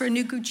 not just for a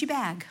new Gucci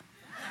bag.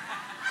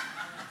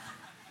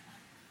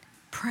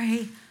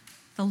 Pray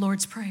the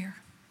Lord's Prayer.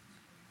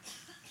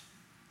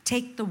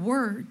 Take the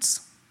words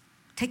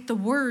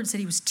that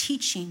he was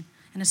teaching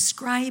and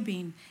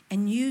ascribing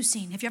and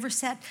using. Have you ever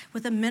sat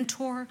with a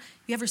mentor?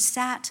 You ever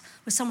sat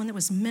with someone that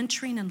was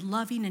mentoring and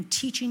loving and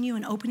teaching you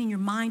and opening your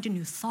mind to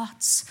new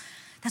thoughts?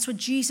 That's what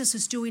Jesus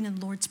is doing in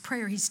Lord's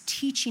Prayer. He's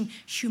teaching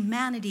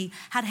humanity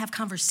how to have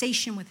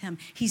conversation with him.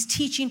 He's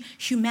teaching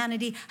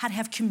humanity how to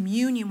have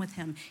communion with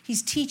him.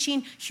 He's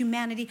teaching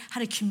humanity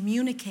how to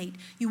communicate.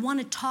 You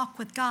want to talk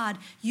with God,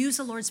 use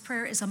the Lord's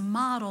Prayer as a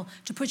model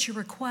to put your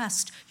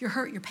request, your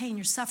hurt, your pain,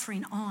 your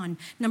suffering on.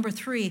 Number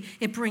 3,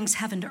 it brings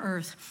heaven to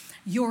earth.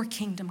 Your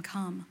kingdom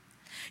come.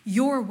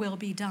 Your will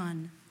be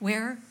done.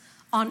 Where?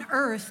 On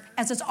earth,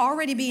 as it's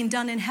already being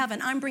done in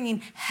heaven. I'm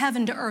bringing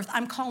heaven to earth.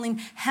 I'm calling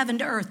heaven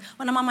to earth.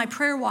 When I'm on my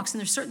prayer walks and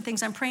there's certain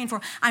things I'm praying for,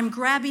 I'm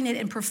grabbing it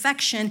in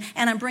perfection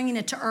and I'm bringing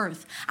it to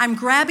earth. I'm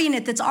grabbing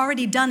it that's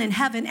already done in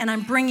heaven and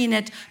I'm bringing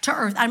it to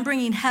earth. I'm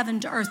bringing heaven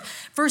to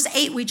earth. Verse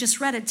 8, we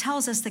just read, it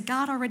tells us that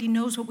God already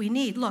knows what we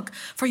need. Look,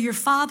 for your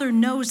Father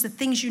knows the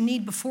things you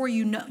need before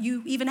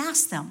you even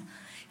ask them.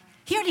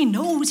 He already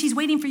knows. He's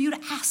waiting for you to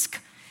ask.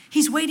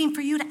 He's waiting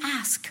for you to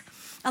ask.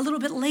 A little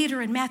bit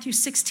later in Matthew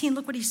 16,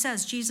 look what he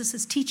says. Jesus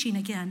is teaching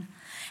again.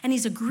 And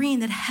he's agreeing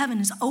that heaven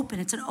is open.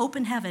 It's an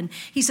open heaven.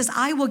 He says,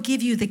 I will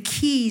give you the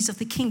keys of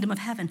the kingdom of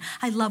heaven.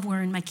 I love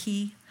wearing my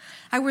key.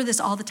 I wear this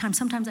all the time.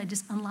 Sometimes I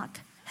just unlock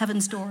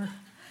heaven's door.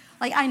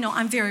 Like, I know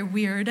I'm very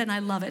weird and I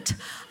love it.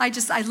 I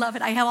love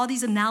it. I have all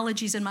these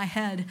analogies in my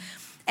head.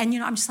 And,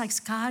 I'm just like,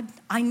 God,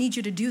 I need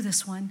you to do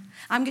this one.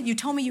 You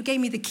told me you gave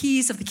me the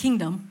keys of the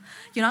kingdom.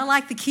 I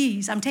like the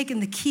keys. I'm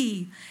taking the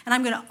key, and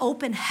I'm going to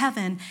open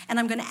heaven, and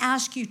I'm going to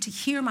ask you to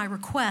hear my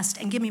request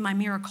and give me my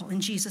miracle in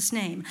Jesus'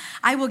 name.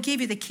 I will give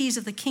you the keys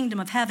of the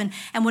kingdom of heaven,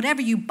 and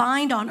whatever you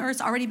bind on earth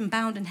has already been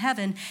bound in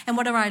heaven, and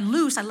whatever I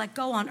loose, I let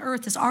go on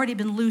earth, has already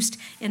been loosed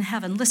in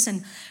heaven.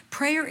 Listen,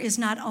 prayer is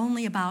not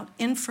only about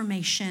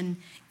information,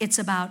 it's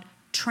about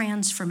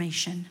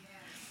transformation.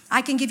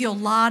 I can give you a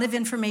lot of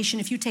information.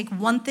 If you take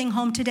one thing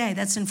home today,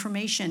 that's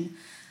information.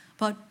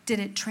 But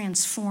did it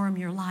transform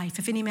your life?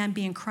 If any man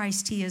be in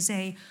Christ, he is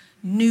a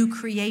new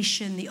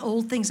creation. The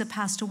old things have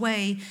passed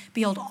away.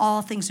 Behold,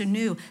 all things are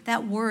new.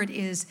 That word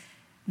is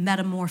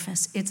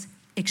metamorphosis. It's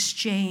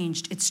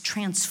exchanged. It's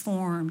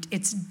transformed.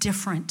 It's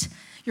different.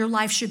 Your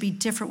life should be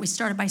different. We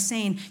started by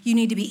saying you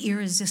need to be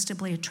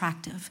irresistibly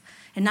attractive.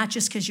 And not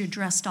just because you're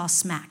dressed all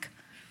smack.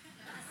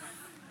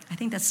 I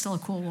think that's still a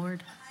cool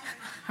word.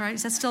 All right,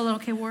 is that still an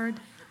okay word?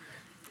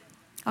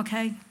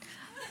 Okay.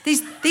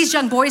 These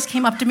young boys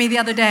came up to me the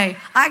other day.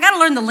 I got to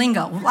learn the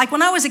lingo. Like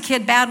when I was a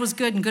kid, bad was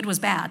good and good was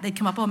bad. They'd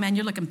come up, oh man,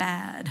 you're looking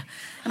bad.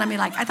 And I mean,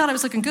 like, I thought I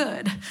was looking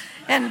good.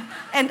 And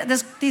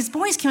these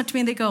boys came up to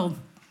me and they go,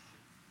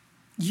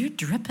 you're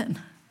dripping.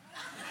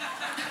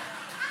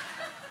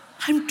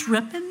 I'm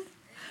dripping?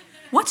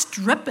 What's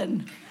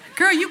dripping?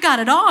 Girl, you got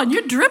it on.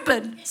 You're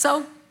dripping.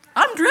 So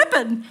I'm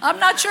dripping. I'm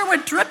not sure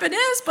what dripping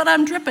is, but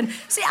I'm dripping.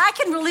 See, I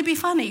can really be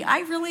funny.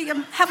 I really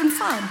am having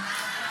fun.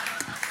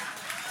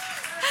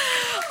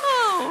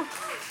 Oh.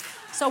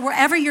 So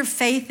wherever your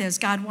faith is,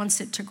 God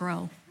wants it to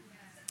grow.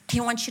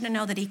 He wants you to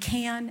know that he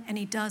can, and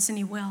he does, and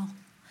he will.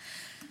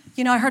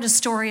 I heard a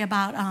story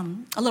about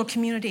a little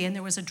community, and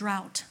there was a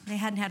drought. They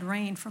hadn't had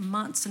rain for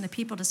months, and the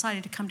people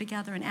decided to come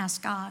together and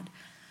ask God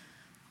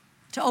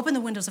to open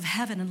the windows of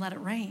heaven and let it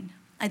rain.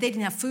 They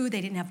didn't have food.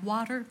 They didn't have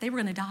water. They were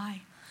going to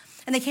die.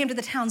 And they came to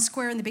the town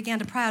square and they began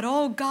to pray out,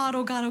 oh God,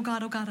 oh God, oh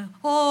God, oh God,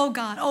 oh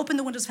God, open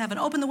the windows of heaven,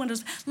 open the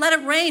windows, let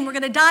it rain, we're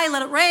going to die,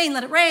 let it rain,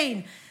 let it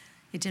rain.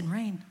 It didn't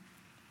rain.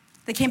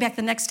 They came back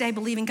the next day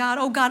believing God,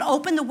 oh God,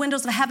 open the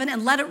windows of heaven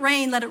and let it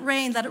rain, let it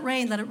rain, let it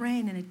rain, let it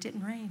rain, and it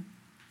didn't rain.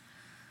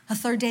 A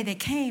third day they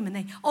came and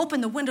they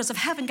opened the windows of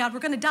heaven, God,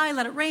 we're going to die,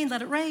 let it rain,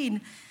 let it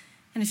rain.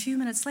 And a few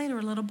minutes later,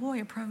 a little boy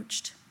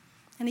approached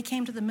and he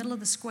came to the middle of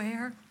the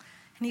square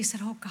and he said,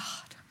 oh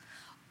God,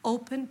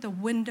 open the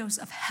windows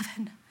of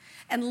heaven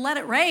and let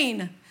it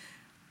rain.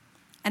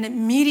 And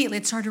immediately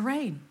it started to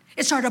rain.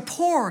 It started to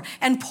pour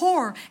and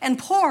pour and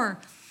pour.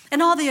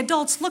 And all the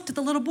adults looked at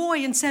the little boy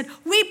and said,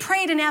 we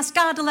prayed and asked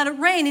God to let it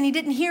rain and he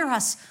didn't hear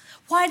us.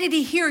 Why did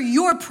he hear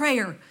your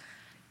prayer?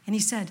 And he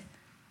said,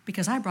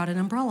 because I brought an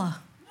umbrella.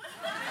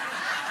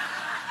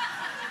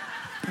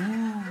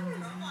 Ooh.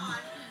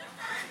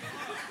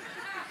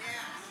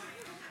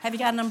 Have you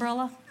got an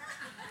umbrella?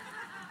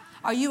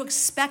 Are you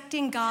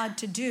expecting God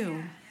to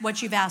do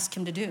what you've asked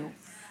him to do?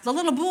 The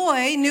little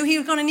boy knew he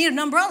was going to need an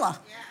umbrella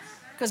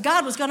because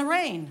God was going to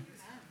rain.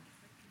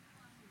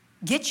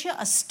 Get you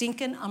a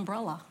stinking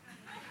umbrella.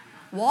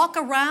 Walk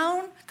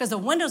around because the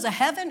windows of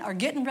heaven are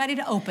getting ready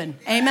to open.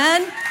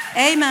 Amen?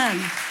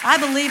 Amen. I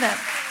believe it.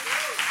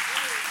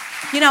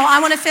 I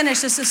want to finish.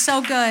 This is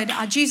so good.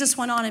 Jesus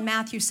went on in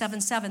Matthew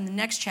 7:7, the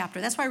next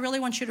chapter. That's why I really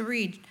want you to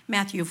read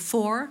Matthew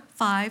 4,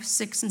 5,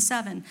 6, and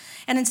 7.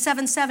 And in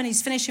 7:7,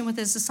 he's finishing with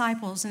his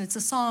disciples, and it's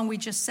a song we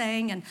just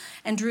sang.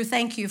 And Drew,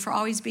 thank you for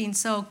always being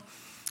so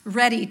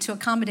ready to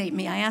accommodate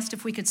me. I asked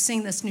if we could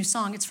sing this new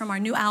song. It's from our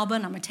new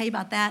album. I'm going to tell you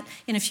about that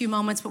in a few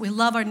moments, but we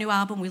love our new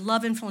album. We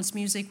love Influence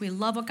Music. We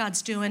love what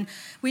God's doing.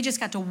 We just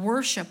got to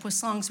worship with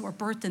songs that were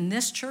birthed in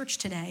this church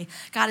today.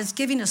 God is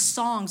giving us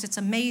songs. It's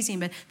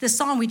amazing, but this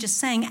song we just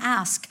sang,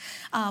 Ask,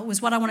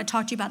 was what I want to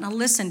talk to you about. Now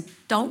listen,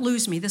 don't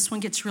lose me. This one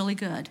gets really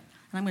good,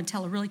 and I'm going to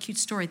tell a really cute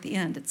story at the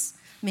end.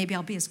 Maybe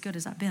I'll be as good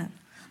as I've been,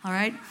 all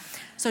right?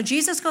 So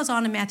Jesus goes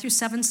on in Matthew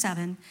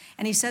 7:7,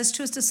 and he says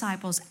to his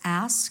disciples,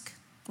 ask.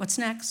 What's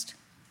next?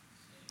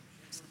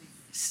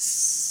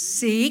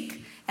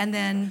 Seek, and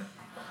then,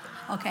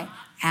 okay,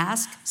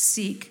 ask,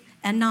 seek,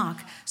 and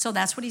knock. So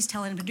that's what he's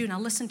telling them to do. Now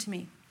listen to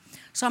me.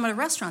 So I'm at a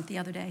restaurant the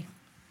other day,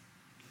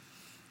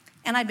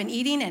 and I'd been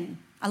eating, and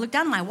I looked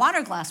down, and my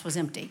water glass was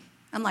empty.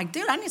 I'm like,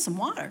 dude, I need some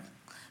water.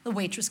 The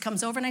waitress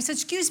comes over, and I said,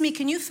 excuse me,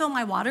 can you fill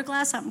my water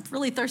glass? I'm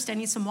really thirsty. I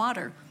need some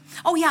water.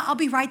 Oh, yeah, I'll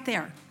be right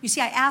there. You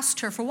see, I asked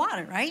her for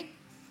water, right?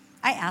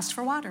 I asked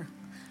for water.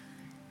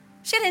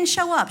 She didn't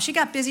show up. She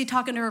got busy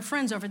talking to her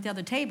friends over at the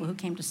other table who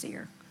came to see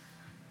her.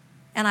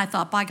 And I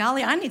thought, by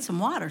golly, I need some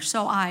water.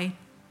 So I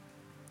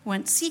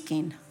went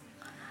seeking.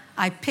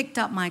 I picked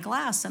up my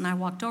glass and I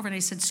walked over and I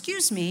said,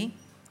 excuse me,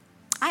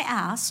 I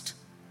asked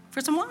for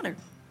some water.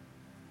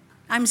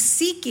 I'm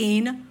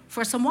seeking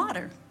for some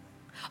water.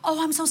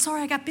 Oh, I'm so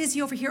sorry. I got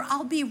busy over here.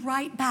 I'll be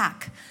right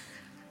back.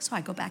 So I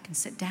go back and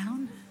sit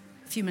down.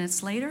 A few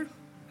minutes later,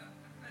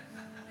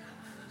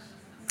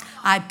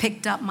 I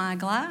picked up my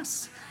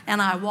glass. And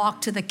I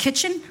walked to the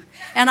kitchen,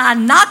 and I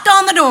knocked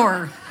on the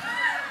door.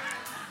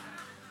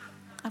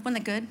 Wasn't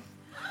that good?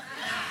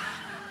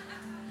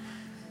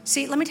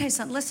 See, let me tell you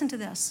something. Listen to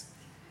this.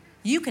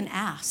 You can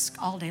ask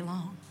all day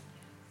long,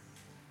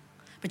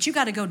 but you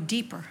got to go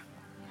deeper.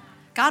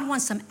 God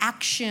wants some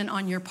action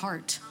on your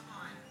part.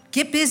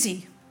 Get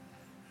busy.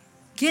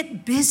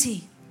 Get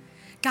busy.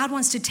 God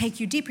wants to take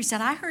you deeper. He said,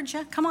 I heard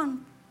you. Come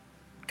on.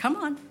 Come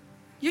on.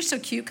 You're so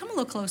cute. Come a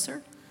little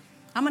closer.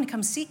 I'm going to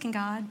come seeking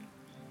God.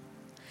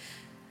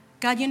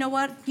 God, you know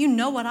what? You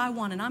know what I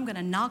want, and I'm going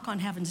to knock on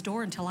heaven's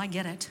door until I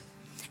get it.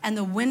 And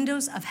the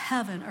windows of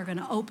heaven are going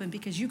to open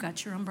because you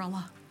got your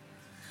umbrella.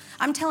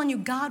 I'm telling you,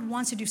 God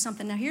wants to do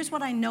something. Now, here's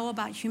what I know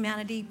about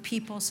humanity,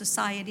 people,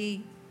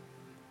 society,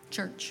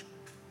 church.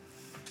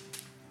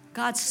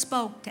 God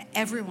spoke to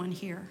everyone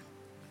here,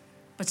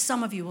 but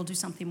some of you will do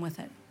something with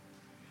it.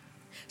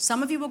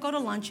 Some of you will go to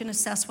lunch and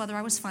assess whether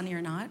I was funny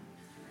or not.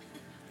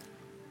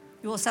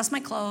 You will assess my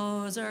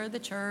clothes or the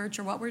church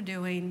or what we're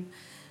doing.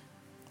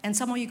 And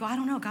some of you go, I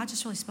don't know, God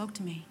just really spoke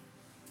to me.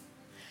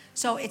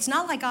 So it's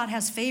not like God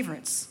has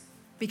favorites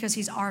because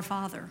he's our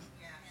Father.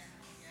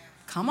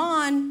 Come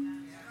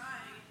on.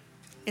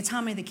 It's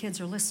how many of the kids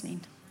are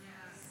listening.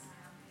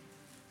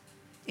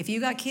 If you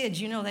got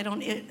kids, you know they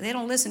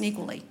don't listen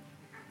equally.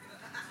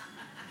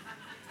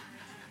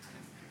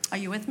 Are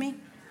you with me?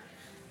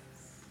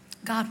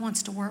 God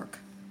wants to work.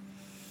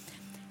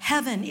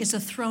 Heaven is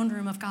the throne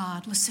room of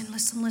God. Listen,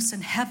 listen,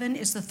 listen. Heaven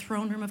is the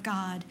throne room of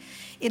God.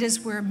 It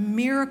is where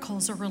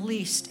miracles are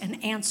released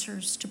and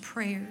answers to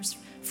prayers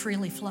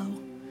freely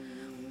flow.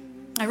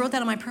 I wrote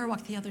that on my prayer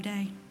walk the other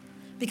day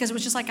because it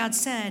was just like God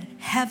said,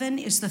 heaven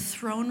is the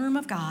throne room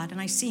of God. And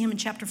I see him in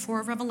chapter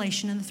 4 of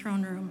Revelation in the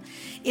throne room.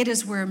 It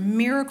is where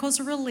miracles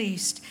are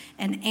released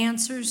and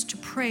answers to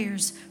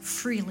prayers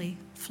freely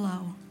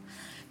flow.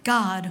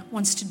 God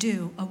wants to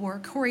do a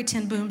work. Corrie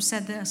ten Boom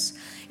said this,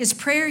 is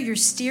prayer your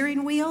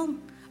steering wheel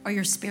or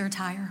your spare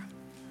tire?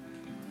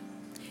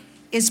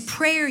 Is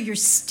prayer your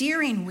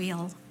steering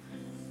wheel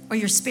or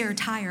your spare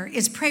tire?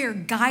 Is prayer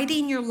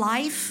guiding your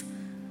life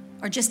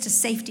or just a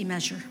safety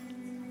measure?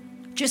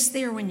 Just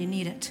there when you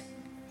need it.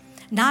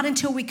 Not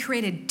until we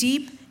create a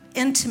deep,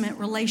 intimate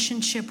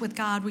relationship with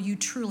God will you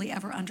truly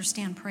ever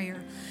understand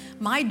prayer.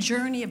 My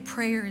journey of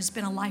prayer has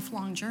been a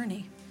lifelong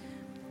journey.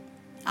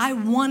 I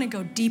want to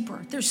go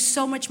deeper. There's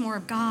so much more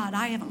of God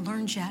I haven't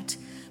learned yet,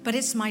 but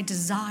it's my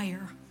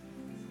desire.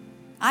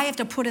 I have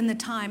to put in the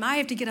time. I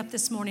have to get up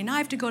this morning. I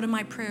have to go to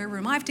my prayer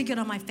room. I have to get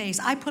on my face.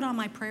 I put on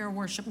my prayer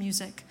worship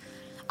music.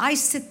 I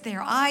sit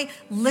there. I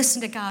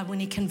listen to God when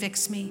he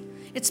convicts me.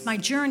 It's my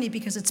journey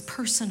because it's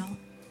personal.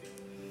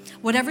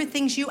 Whatever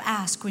things you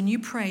ask when you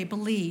pray,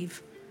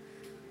 believe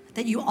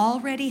that you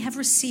already have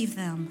received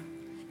them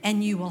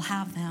and you will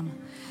have them.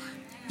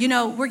 You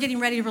know, we're getting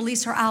ready to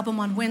release our album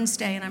on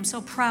Wednesday, and I'm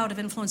so proud of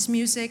Influence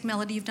Music.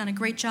 Melody, you've done a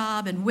great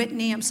job. And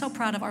Whitney, I'm so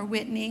proud of our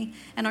Whitney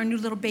and our new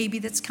little baby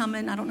that's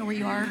coming. I don't know where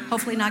you are.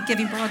 Hopefully not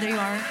giving birth. There you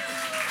are.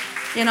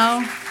 You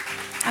know,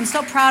 I'm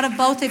so proud of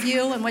both of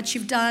you and what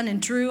you've done.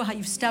 And Drew, how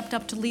you've stepped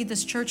up to lead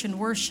this church in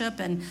worship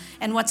and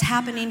what's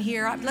happening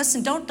here.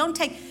 Listen, don't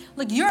take,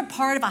 look, you're a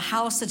part of a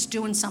house that's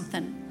doing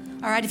something.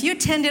 All right, if you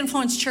attend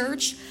Influence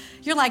Church,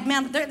 you're like,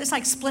 man, it's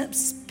like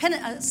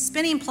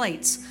spinning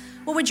plates.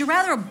 Well, would you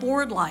rather a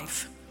bored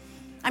life?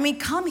 I mean,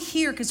 come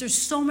here because there's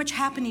so much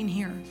happening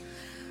here.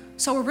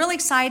 So we're really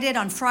excited.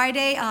 On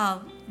Friday,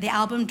 the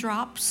album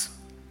drops.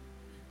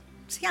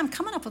 See, I'm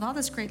coming up with all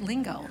this great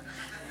lingo.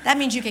 That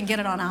means you can get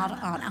it on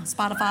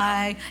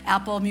Spotify,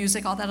 Apple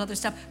Music, all that other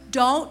stuff.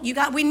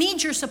 We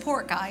need your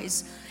support,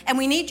 guys. And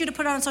we need you to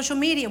put it on social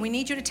media. We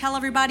need you to tell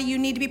everybody you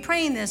need to be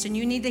praying this and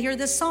you need to hear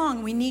this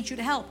song. We need you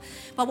to help.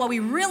 But what we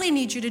really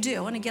need you to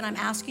do, and again, I'm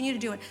asking you to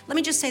do it. Let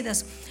me just say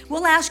this.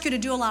 We'll ask you to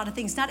do a lot of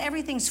things. Not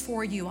everything's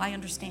for you, I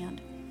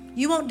understand.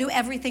 You won't do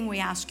everything we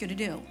ask you to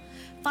do.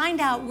 Find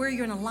out where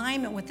you're in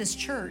alignment with this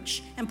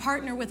church and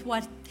partner with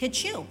what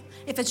hits you.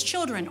 If it's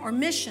children or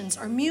missions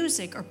or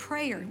music or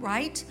prayer,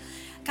 right?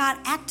 God,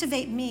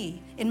 activate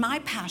me in my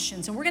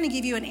passions. And we're going to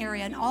give you an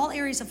area in all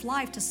areas of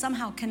life to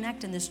somehow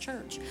connect in this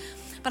church.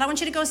 But I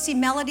want you to go see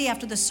Melody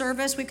after the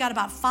service. We've got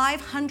about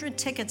 500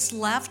 tickets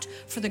left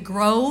for the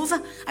Grove.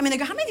 I mean,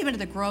 how many of you have been to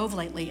the Grove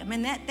lately? I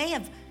mean,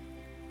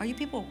 are you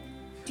people,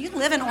 do you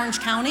live in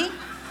Orange County?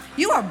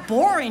 You are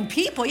boring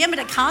people. You haven't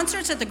been to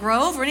concerts at the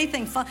Grove or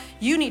anything fun.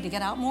 You need to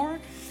get out more.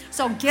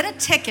 So get a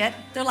ticket.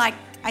 They're like,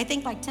 I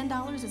think like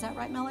 $10. Is that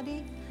right,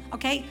 Melody?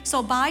 Okay,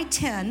 so buy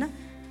 10.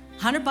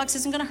 $100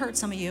 isn't going to hurt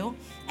some of you,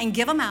 and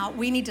give them out.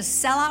 We need to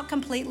sell out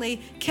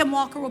completely. Kim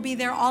Walker will be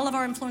there. All of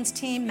our influence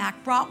team.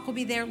 Mac Brock will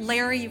be there.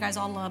 Larry, you guys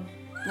all love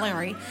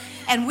Larry.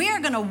 And we are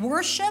going to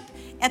worship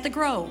at the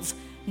Grove.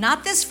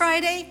 Not this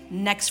Friday,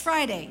 next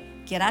Friday.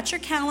 Get out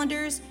your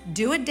calendars.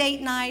 Do a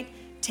date night.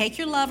 Take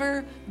your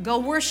lover. Go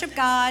worship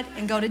God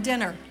and go to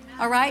dinner.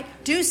 All right?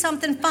 Do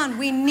something fun.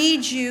 We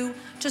need you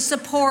to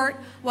support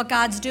what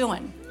God's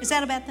doing. Is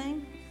that a bad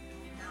thing?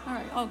 All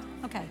right. Oh,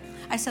 okay.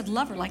 I said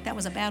lover like that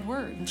was a bad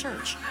word in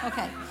church.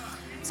 Okay.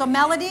 So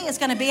Melody is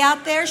going to be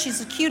out there. She's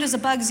as cute as a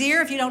bug's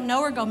ear. If you don't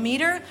know her, go meet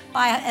her.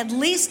 Buy at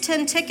least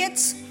 10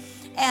 tickets.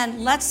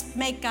 And let's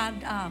make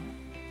God,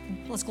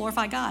 let's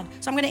glorify God.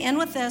 So I'm going to end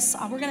with this.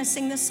 We're going to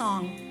sing this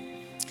song.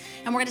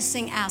 And we're going to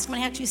sing Ask. I'm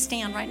going to have you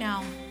stand right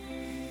now.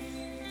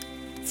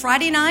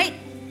 Friday night,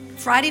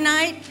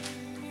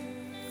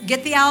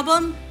 get the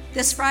album.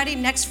 This Friday,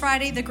 next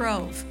Friday, The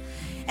Grove.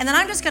 And then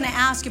I'm just going to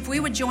ask if we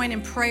would join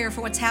in prayer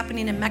for what's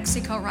happening in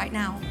Mexico right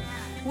now.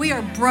 We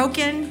are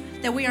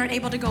broken that we aren't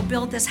able to go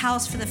build this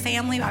house for the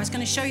family. I was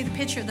going to show you the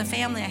picture of the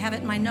family. I have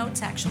it in my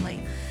notes,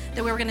 actually,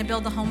 that we were going to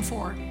build the home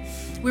for.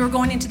 We were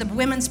going into the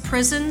women's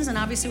prisons, and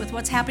obviously with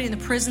what's happening in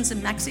the prisons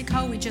in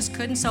Mexico, we just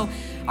couldn't. So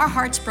our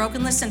heart's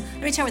broken. Listen,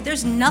 let me tell you what,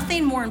 there's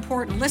nothing more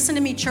important. Listen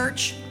to me,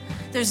 church.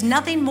 There's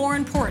nothing more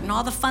important,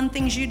 all the fun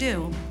things you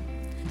do.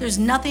 There's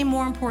nothing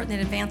more important than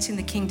advancing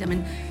the kingdom.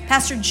 And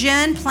Pastor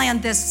Jen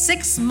planned this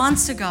 6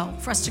 months ago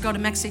for us to go to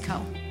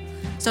Mexico.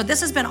 So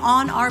this has been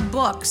on our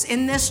books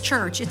in this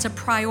church. It's a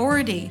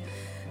priority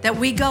that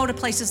we go to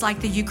places like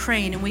the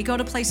Ukraine, and we go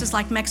to places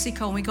like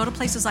Mexico, and we go to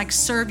places like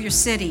Serve Your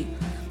City.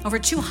 Over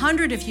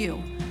 200 of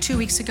you 2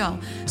 weeks ago.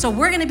 So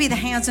we're going to be the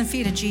hands and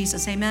feet of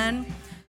Jesus. Amen.